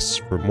Outcasts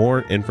for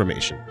more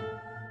information.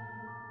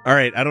 All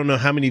right, I don't know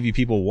how many of you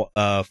people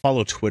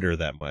follow Twitter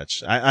that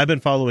much. I've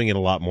been following it a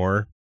lot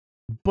more,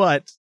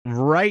 but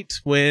right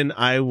when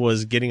I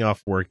was getting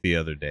off work the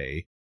other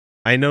day,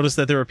 I noticed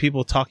that there were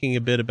people talking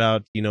a bit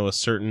about, a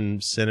certain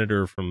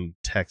senator from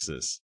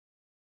Texas.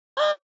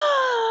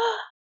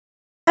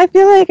 I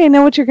feel like I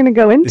know what you're going to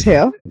go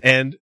into.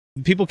 And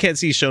people can't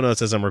see show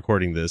notes as I'm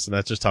recording this, and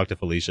I just talked to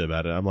Felicia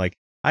about it. I'm like,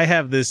 I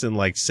have this in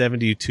like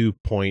 72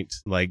 point,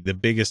 like the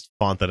biggest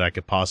font that I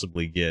could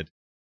possibly get,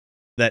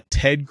 that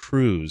Ted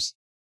Cruz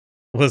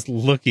was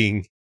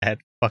looking at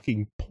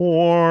fucking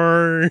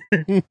porn.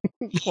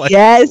 Like,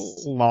 yes,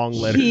 long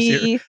letters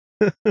he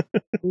here.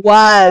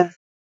 was.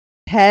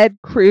 Ted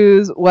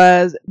Cruz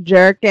was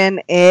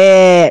jerking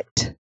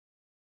it.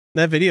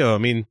 That video, I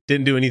mean,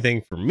 didn't do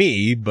anything for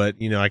me, but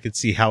I could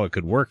see how it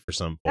could work for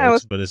some Yeah, it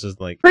folks. was But it's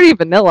just like pretty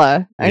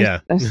vanilla.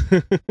 Yeah.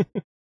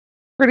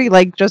 Pretty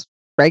like just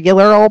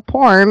regular old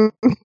porn.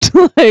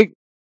 Like,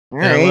 all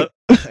right.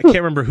 I can't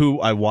remember who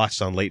I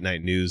watched on late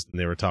night news, and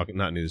they were talking,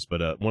 not news,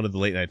 but one of the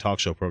late night talk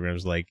show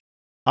programs. Like,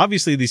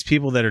 obviously, these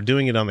people that are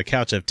doing it on the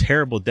couch have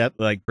terrible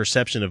depth, like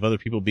perception of other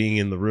people being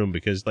in the room,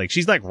 because like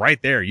she's like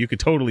right there, you could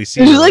totally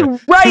see. She's her.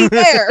 like right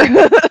there.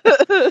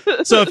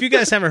 So if you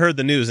guys haven't heard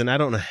the news, and I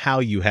don't know how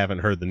you haven't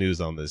heard the news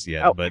on this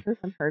yet, but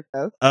I've heard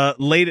those.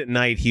 Late at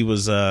night, he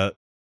was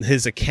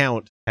his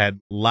account had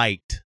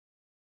liked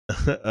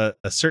a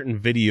certain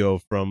video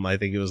from, I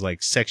think it was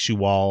like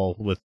Sexual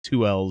with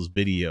 2 L's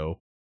video,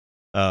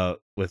 and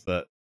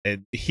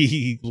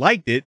he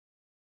liked it,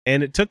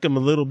 and it took him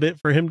a little bit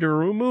for him to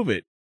remove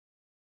it,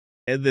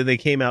 and then they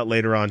came out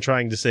later on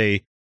trying to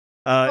say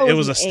it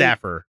was a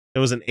staffer. It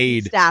was an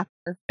aide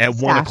Staffer. at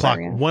 1 o'clock,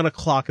 Yeah. 1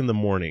 o'clock in the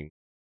morning,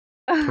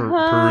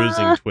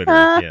 perusing Twitter.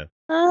 Yeah.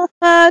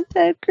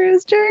 Ted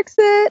Cruz jerks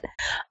it.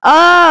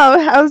 Oh,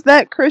 how's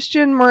that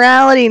Christian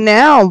morality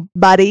now,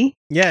 buddy?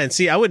 Yeah, and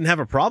see, I wouldn't have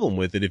a problem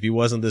with it if he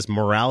wasn't this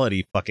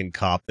morality fucking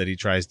cop that he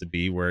tries to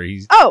be, where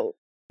he's... Oh,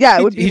 yeah,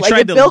 it would be he like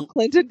tried if to Bill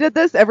Clinton did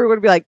this, everyone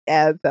would be like,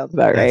 yeah, that sounds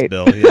about That's right.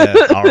 Bill,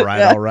 yeah. All right,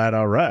 Yeah. all right,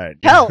 all right.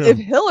 Hell, if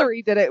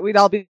Hillary did it, we'd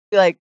all be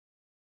like,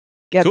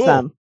 get Cool.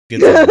 some.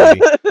 Get some,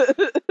 buddy.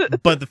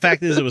 But the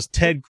fact is, it was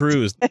Ted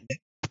Cruz,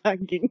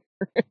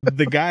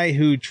 the guy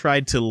who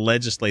tried to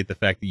legislate the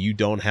fact that you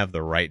don't have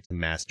the right to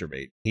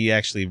masturbate. He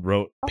actually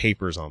wrote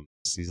papers on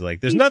this. He's like,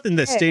 there's nothing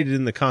that's stated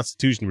in the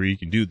Constitution where you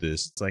can do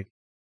this. It's like,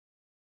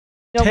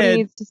 Nobody Ted,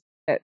 needs to see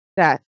it.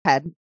 That,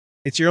 Ted.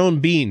 it's your own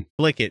bean.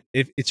 Flick it.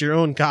 If it's your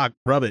own cock,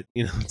 rub it.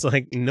 It's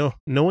like, no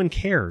one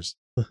cares.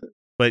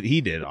 But he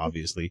did,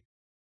 obviously.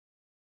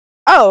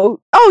 Oh,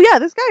 yeah,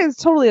 this guy is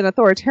totally an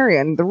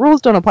authoritarian. The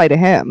rules don't apply to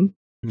him.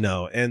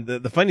 No, and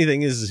the funny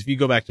thing is if you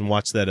go back and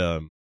watch that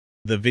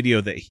the video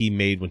that he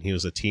made when he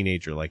was a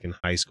teenager, like in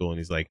high school, and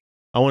he's like,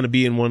 I want to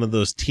be in one of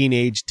those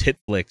teenage tit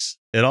flicks,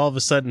 it all of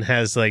a sudden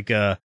has like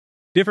a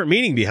different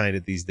meaning behind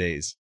it these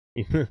days.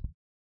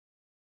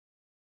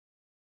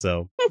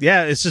 So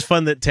yeah, it's just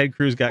fun that Ted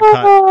Cruz got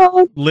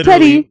caught, literally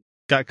Teddy.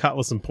 got caught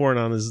with some porn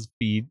on his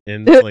feed,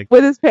 and it's like,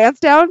 with his pants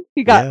down.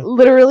 He got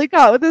literally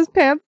caught with his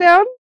pants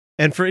down.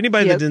 and for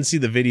anybody Yes. that didn't see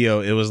the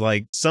video, it was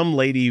like some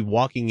lady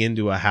walking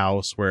into a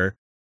house where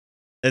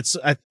it's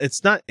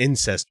not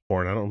incest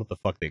porn. I don't know what the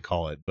fuck they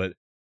call it, but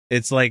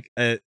it's like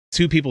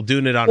 2 people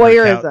doing it on her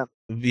Voyeurism. couch.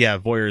 Yeah,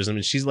 voyeurism,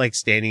 and she's like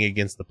standing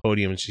against the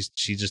podium, and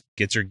she just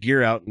gets her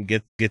gear out and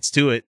gets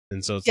to it,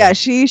 and so it's Yeah, like,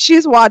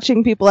 she's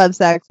watching people have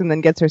sex and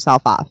then gets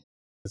herself off.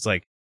 it's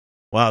like,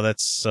 wow,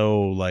 that's so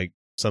like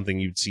something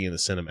you'd see in a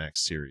Cinemax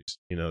series.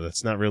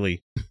 That's not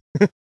really.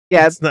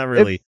 Yeah, it's not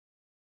really it's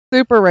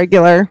super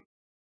regular.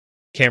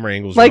 camera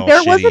angles. Like are all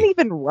there shitty. wasn't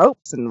even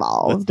ropes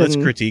involved. Let's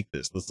and- critique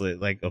this. Let's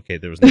like, okay,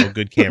 there was no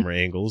good camera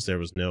angles. There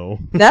was no.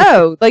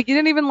 No, like you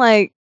didn't even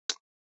like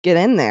get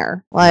in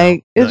there.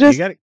 Like No, it's just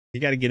you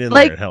got to get in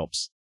like- there. It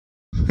helps.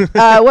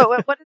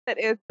 what is it?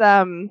 It's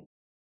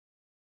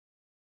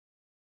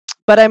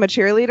But I'm a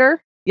Cheerleader.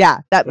 Yeah,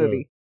 that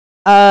movie.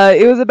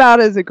 It was about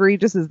as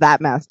egregious as that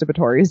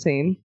masturbatory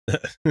scene.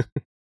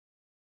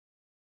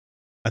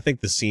 I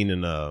think the scene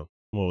in what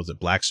was it,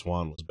 Black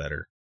Swan was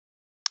better.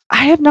 I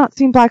I have not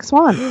seen Black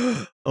Swan.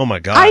 Oh my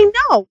god! I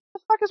know. What the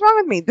fuck is wrong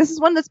with me? This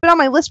is one that's been on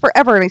my list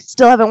forever, and I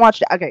still haven't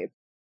watched it. Okay,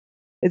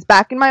 it's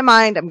back in my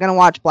mind. I'm gonna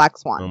watch Black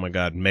Swan. Oh my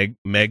god,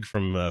 Meg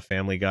from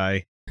Family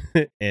Guy,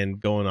 and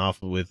going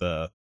off with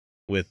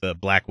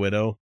Black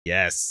Widow.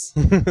 Yes,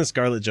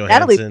 Scarlett Johansson.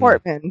 Natalie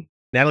Portman.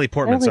 Natalie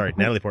Portman. Sorry,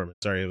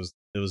 it was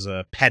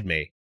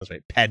Padme. That's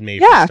right, Padme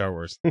from Yeah. Star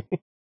Wars.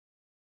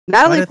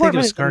 Natalie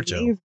Portman. is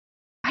amazing.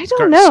 I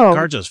don't know.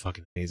 ScarJo's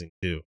fucking amazing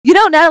too. You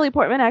know, Natalie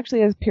Portman actually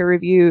has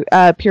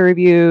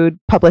peer-reviewed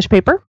published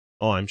paper.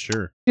 Oh, I'm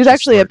sure. She's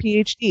actually smart. a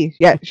PhD.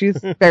 Yeah, she's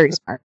very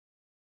smart.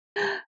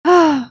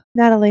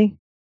 Natalie,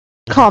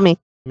 call me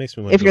Makes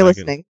me want if to you're go back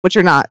listening, which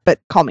you're not, but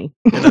call me.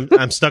 and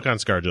I'm stuck on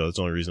ScarJo. That's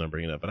the only reason I'm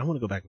bringing it up. But I want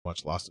to go back and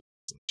watch Lost in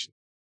Translation.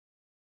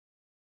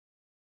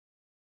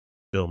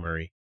 Bill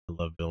Murray. I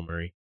love Bill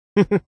Murray.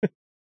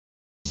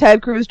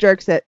 Ted Cruz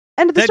jerks it.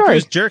 End of the Ted story.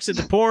 Cruz jerks it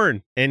to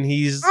porn, and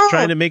he's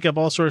trying to make up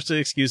all sorts of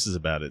excuses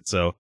about it.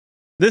 So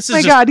this is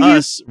My just God, he's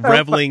us so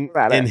reveling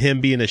fucking about in it.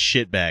 him being a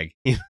shitbag.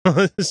 You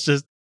know, it's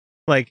just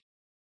like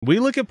we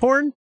look at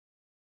porn.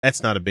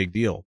 That's not a big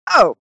deal.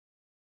 Oh,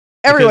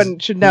 everyone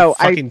Because should know.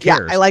 Who fucking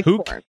cares? I like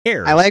Who porn.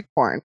 cares? I like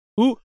porn.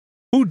 Who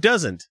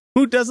doesn't?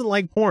 Who doesn't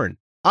like porn?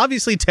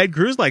 Obviously, Ted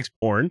Cruz likes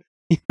porn.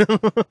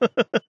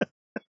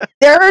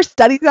 There are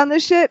studies on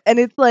this shit, and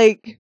it's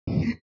like,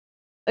 I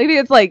think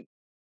it's like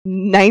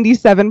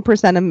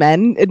 97% of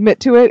men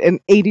admit to it,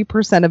 and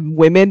 80% of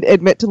women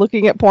admit to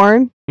looking at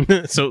porn.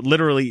 So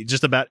literally,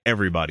 just about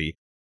everybody.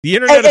 The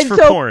internet is for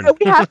so porn.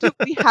 we have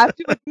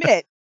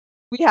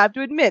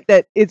to admit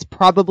that it's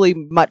probably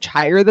much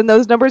higher than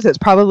those numbers. It's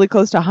probably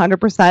close to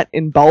 100%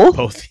 in both.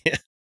 Both. Yeah.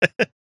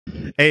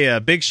 Hey,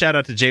 big shout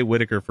out to Jay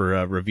Whitaker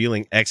for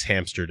revealing X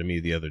Hamster to me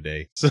the other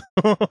day. So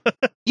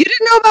You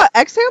didn't know about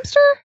X Hamster?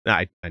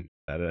 I knew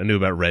about it. I knew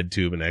about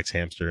RedTube and X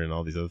Hamster and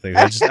all these other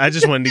things. I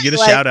just wanted to get a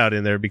Like, shout out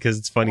in there because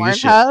it's funny as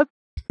shit. Pornhub,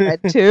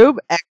 RedTube,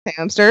 X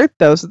Hamster.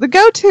 Those are the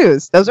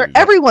go-tos. Those are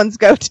everyone's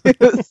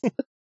go-tos.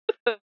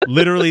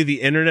 Literally,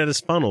 the internet is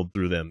funneled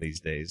through them these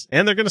days,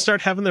 and they're going to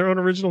start having their own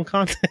original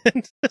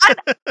content. Can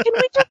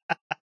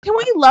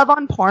we love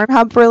on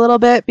Pornhub for a little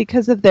bit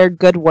because of their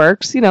good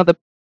works? You know, the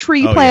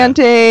tree Oh,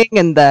 planting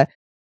and the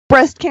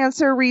breast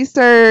cancer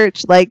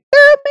research. Like,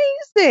 they're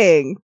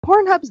amazing.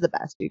 Pornhub's the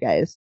best, you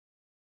guys.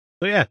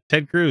 So yeah,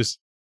 Ted Cruz,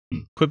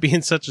 quit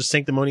being such a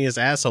sanctimonious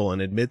asshole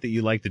and admit that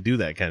you like to do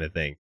that kind of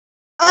thing.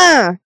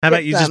 How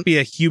about you just be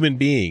a human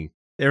being?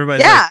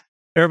 Everybody's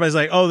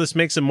like, oh, this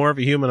makes him more of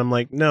a human. I'm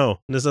like, no,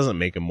 this doesn't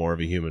make him more of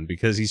a human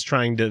because he's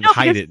trying to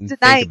hide it and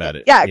think about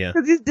it. Yeah,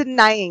 because he's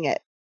denying it.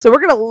 So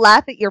we're going to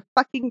laugh at your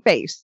fucking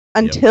face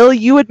until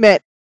you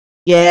admit,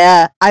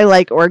 yeah, I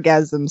like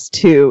orgasms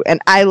too. And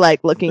I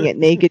like looking at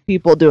naked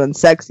people doing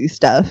sexy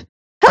stuff.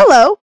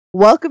 Hello.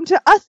 Welcome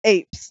to us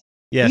apes.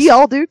 Yes. We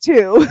all do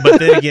too. But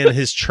then again,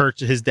 his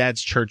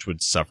dad's church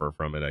would suffer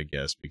from it, I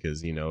guess,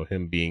 because, you know,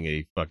 him being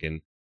a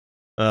fucking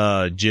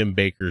Jim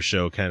Baker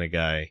show kind of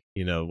guy,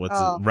 you know,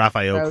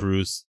 Rafael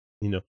Cruz,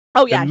 you know,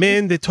 the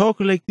men that talk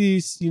like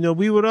this, you know,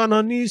 we were on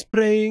our knees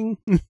praying.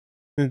 Oh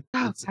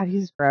God,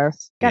 he's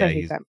gross. Gotta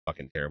hate he's that.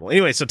 fucking terrible.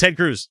 Anyway, so Ted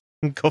Cruz,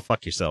 go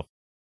fuck yourself.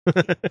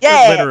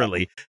 Yeah,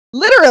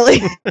 literally.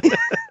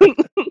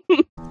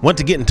 Want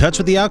to get in touch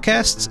with the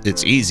Outcasts?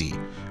 It's easy.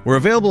 We're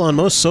available on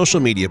most social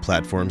media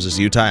platforms as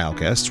Utah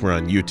Outcasts. We're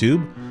on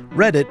YouTube,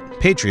 Reddit,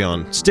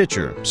 Patreon,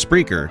 Stitcher,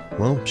 Spreaker,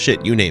 well,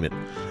 shit, you name it.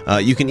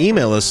 You can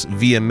email us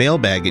via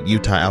mailbag at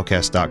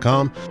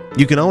utahoutcast.com.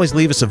 You can always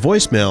leave us a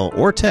voicemail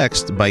or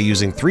text by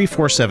using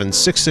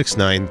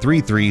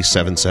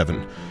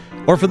 347-669-3377.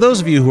 Or for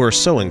those of you who are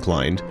so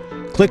inclined,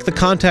 click the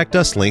Contact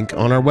Us link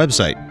on our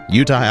website,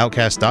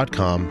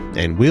 utahoutcast.com,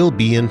 and we'll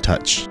be in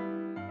touch.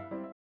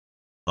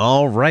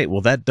 All right,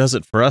 well, that does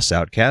it for us,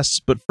 Outcasts,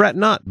 but fret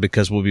not,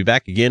 because we'll be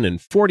back again in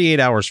 48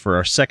 hours for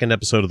our second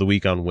episode of the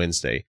week on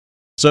Wednesday.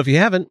 So if you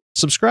haven't,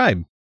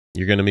 subscribe.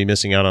 You're going to be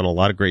missing out on a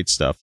lot of great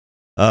stuff.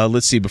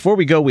 Let's see, before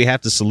we go, we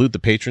have to salute the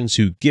patrons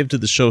who give to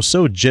the show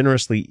so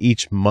generously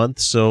each month.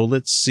 So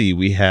let's see,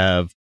 we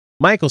have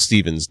Michael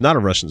Stevens, Not a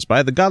Russian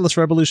Spy, The Godless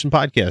Revolution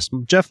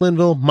Podcast, Jeff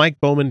Linville, Mike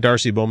Bowman,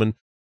 Darcy Bowman,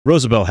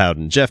 Rosabelle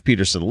Howden, Jeff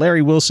Peterson,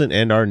 Larry Wilson,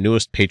 and our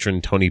newest patron,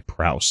 Tony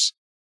Prouse.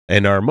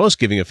 And our most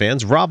giving of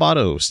fans, Rob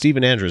Otto,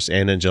 Stephen Andrus,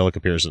 and Angelica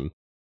Pearson.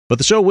 But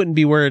the show wouldn't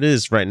be where it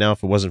is right now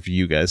if it wasn't for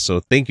you guys, so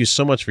thank you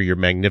so much for your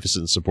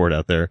magnificent support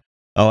out there.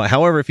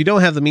 However, if you don't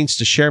have the means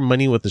to share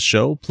money with the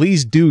show,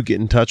 please do get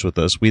in touch with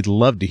us. We'd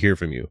love to hear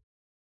from you.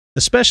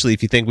 Especially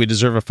if you think we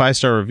deserve a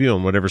 5-star review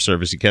on whatever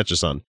service you catch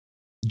us on.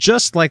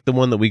 Just like the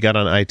one that we got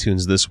on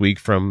iTunes this week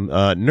from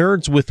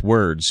Nerds with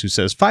Words, who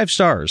says 5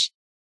 stars.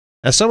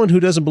 As someone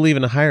who doesn't believe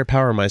in a higher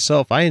power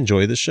myself, I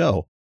enjoy the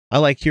show. I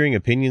like hearing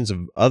opinions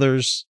of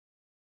others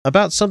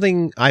about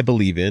something I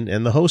believe in,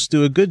 and the hosts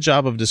do a good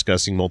job of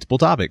discussing multiple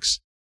topics.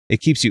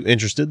 It keeps you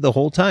interested the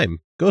whole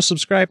time. Go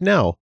subscribe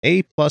now.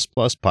 A++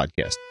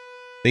 Podcast.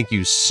 Thank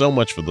you so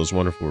much for those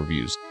wonderful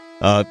reviews.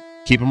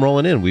 Keep them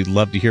rolling in. We'd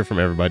love to hear from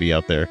everybody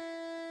out there.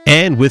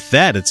 And with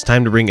that, it's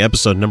time to bring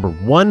episode number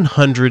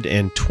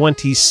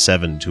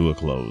 127 to a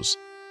close.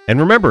 And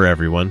remember,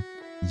 everyone,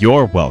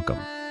 You're welcome.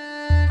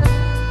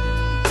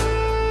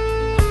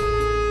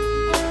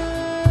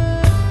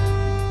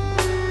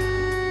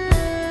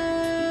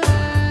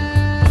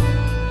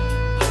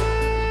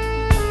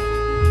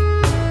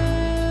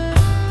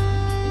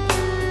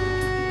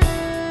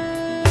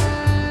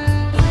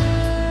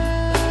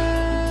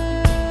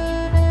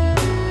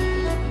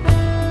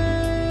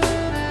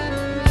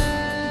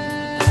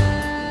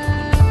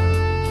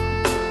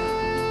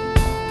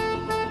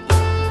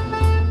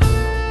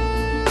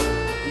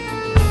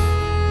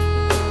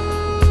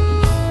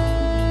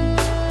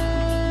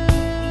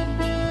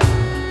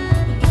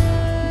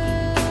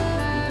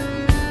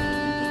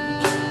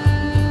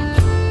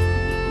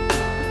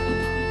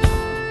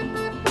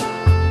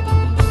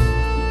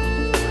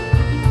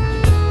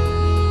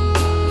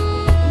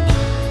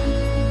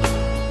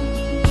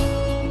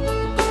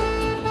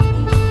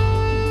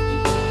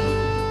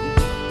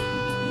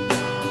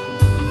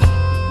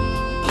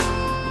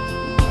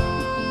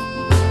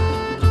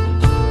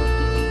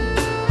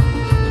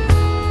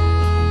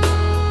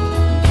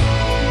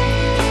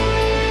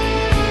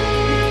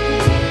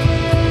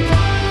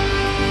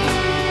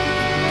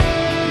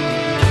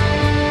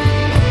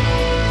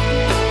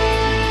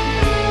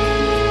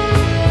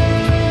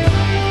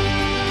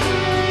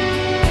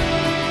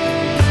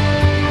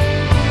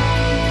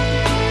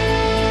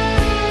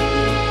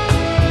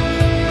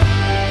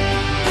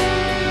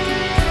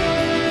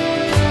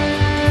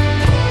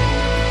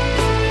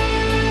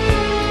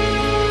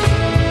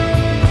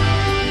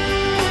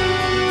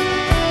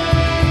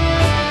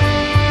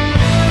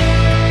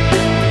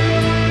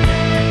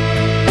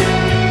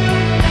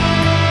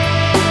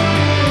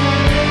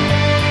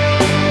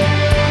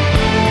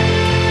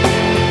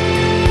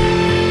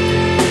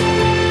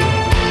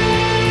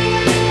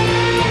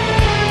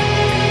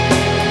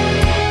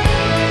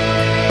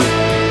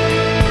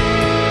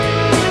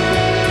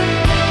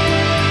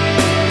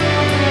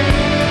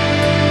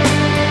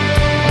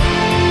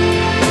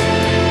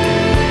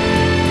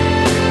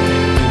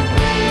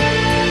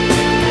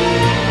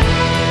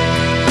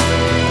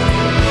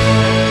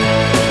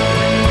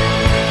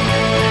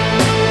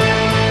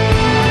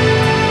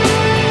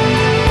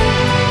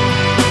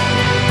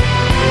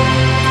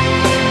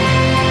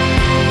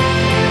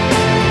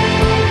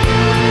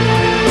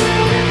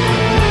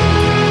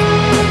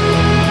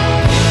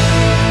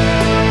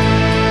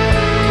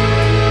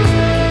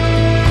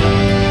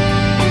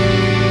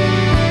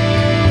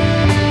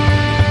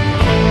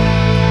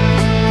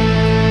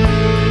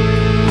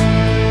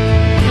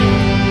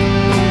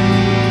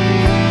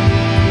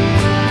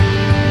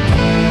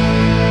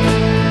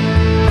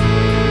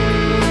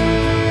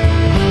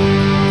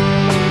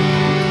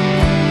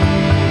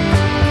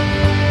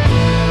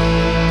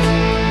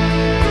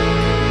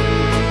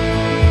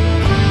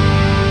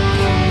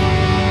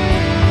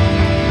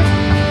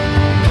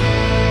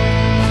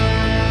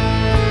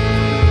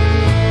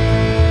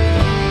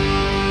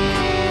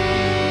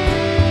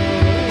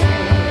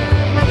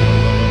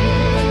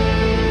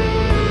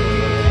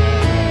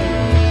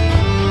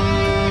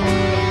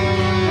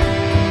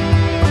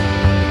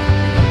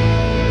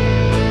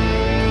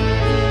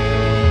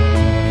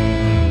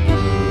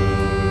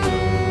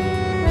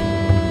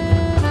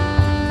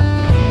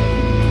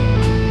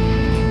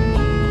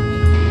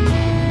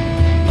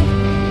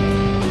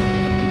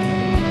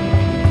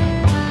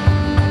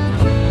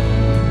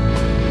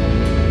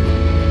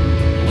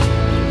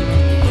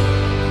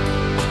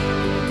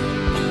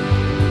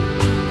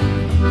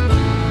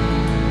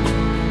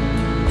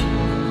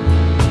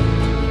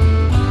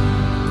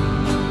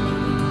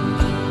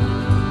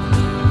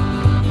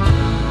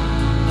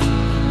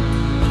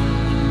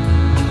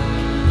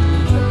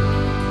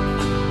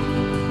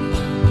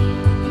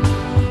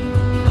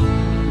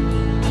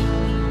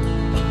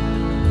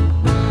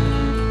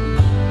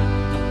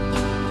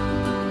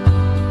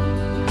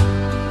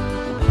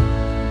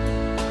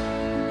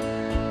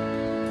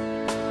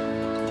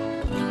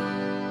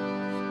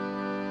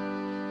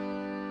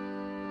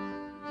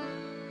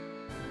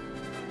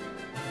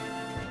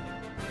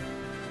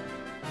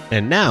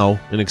 And now,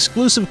 an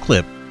exclusive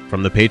clip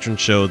from the patron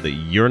show that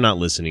you're not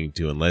listening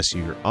to unless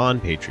you're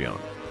on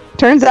Patreon.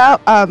 Turns out,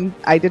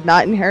 I did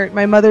not inherit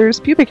my mother's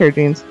pubic hair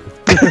genes.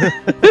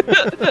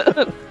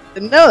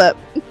 Didn't know that.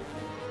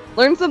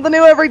 Learn something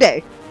new every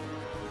day.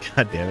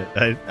 God damn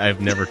it. I've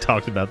never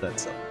talked about that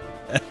stuff.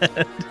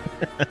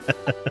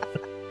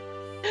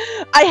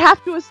 I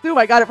have to assume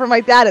I got it from my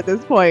dad at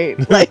this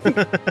point. Like,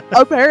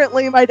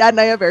 apparently my dad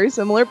and I have very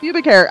similar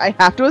pubic hair. I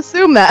have to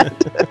assume that.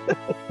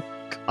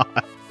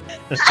 God.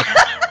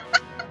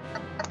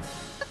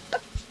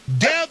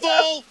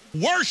 Devil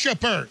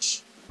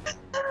worshippers.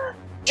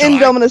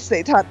 Indominus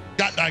Satan.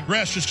 Got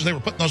digressed just because they were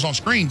putting those on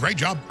screen. Great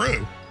job,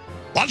 crew.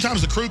 A lot of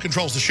times the crew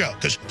controls the show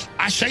because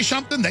I say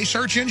something, they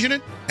search engine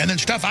it, and then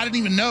stuff I didn't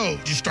even know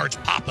just starts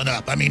popping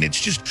up. I mean,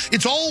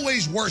 it's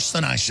always worse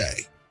than I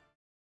say.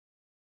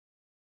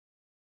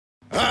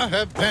 I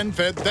have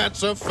PenFed,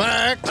 that's a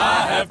fact.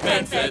 I have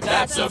PenFed,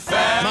 that's a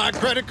fact. My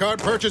credit card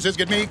purchases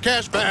get me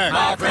cash back.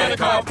 My credit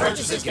card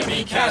purchases get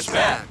me cash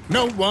back.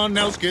 No one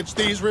else gets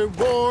these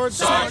rewards.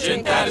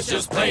 Sergeant, that is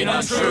just plain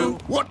untrue.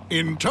 What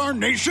in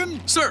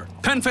tarnation? Sir,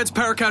 PenFed's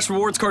Paracash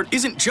Rewards Card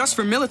isn't just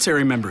for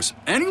military members.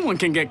 Anyone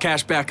can get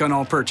cash back on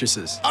all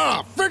purchases.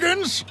 Ah,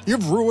 Figgins,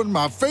 you've ruined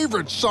my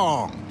favorite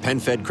song.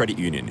 PenFed Credit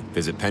Union.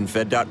 Visit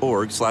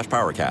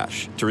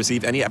PenFed.org/PowerCash. To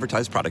receive any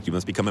advertised product, you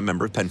must become a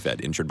member of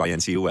PenFed, insured by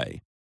NCUA.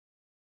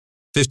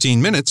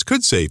 15 minutes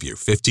could save you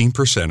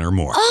 15% or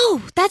more.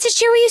 Oh, that's a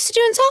cheer we used to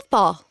do in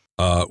softball.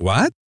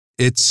 What?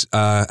 It's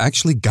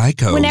actually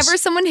Geico's. Whenever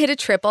someone hit a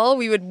triple,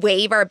 we would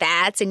wave our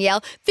bats and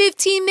yell,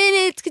 15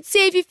 minutes could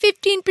save you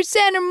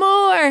 15% or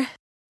more.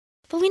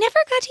 But we never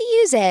got to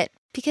use it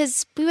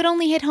because we would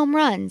only hit home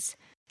runs.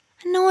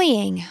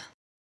 Annoying.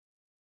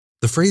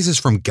 The phrase is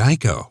from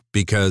Geico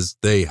because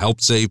they help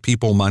save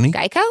people money.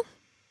 Geico?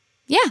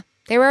 Yeah,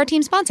 they were our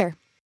team sponsor.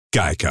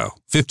 Geico.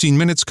 15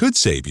 minutes could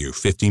save you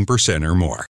 15% or more.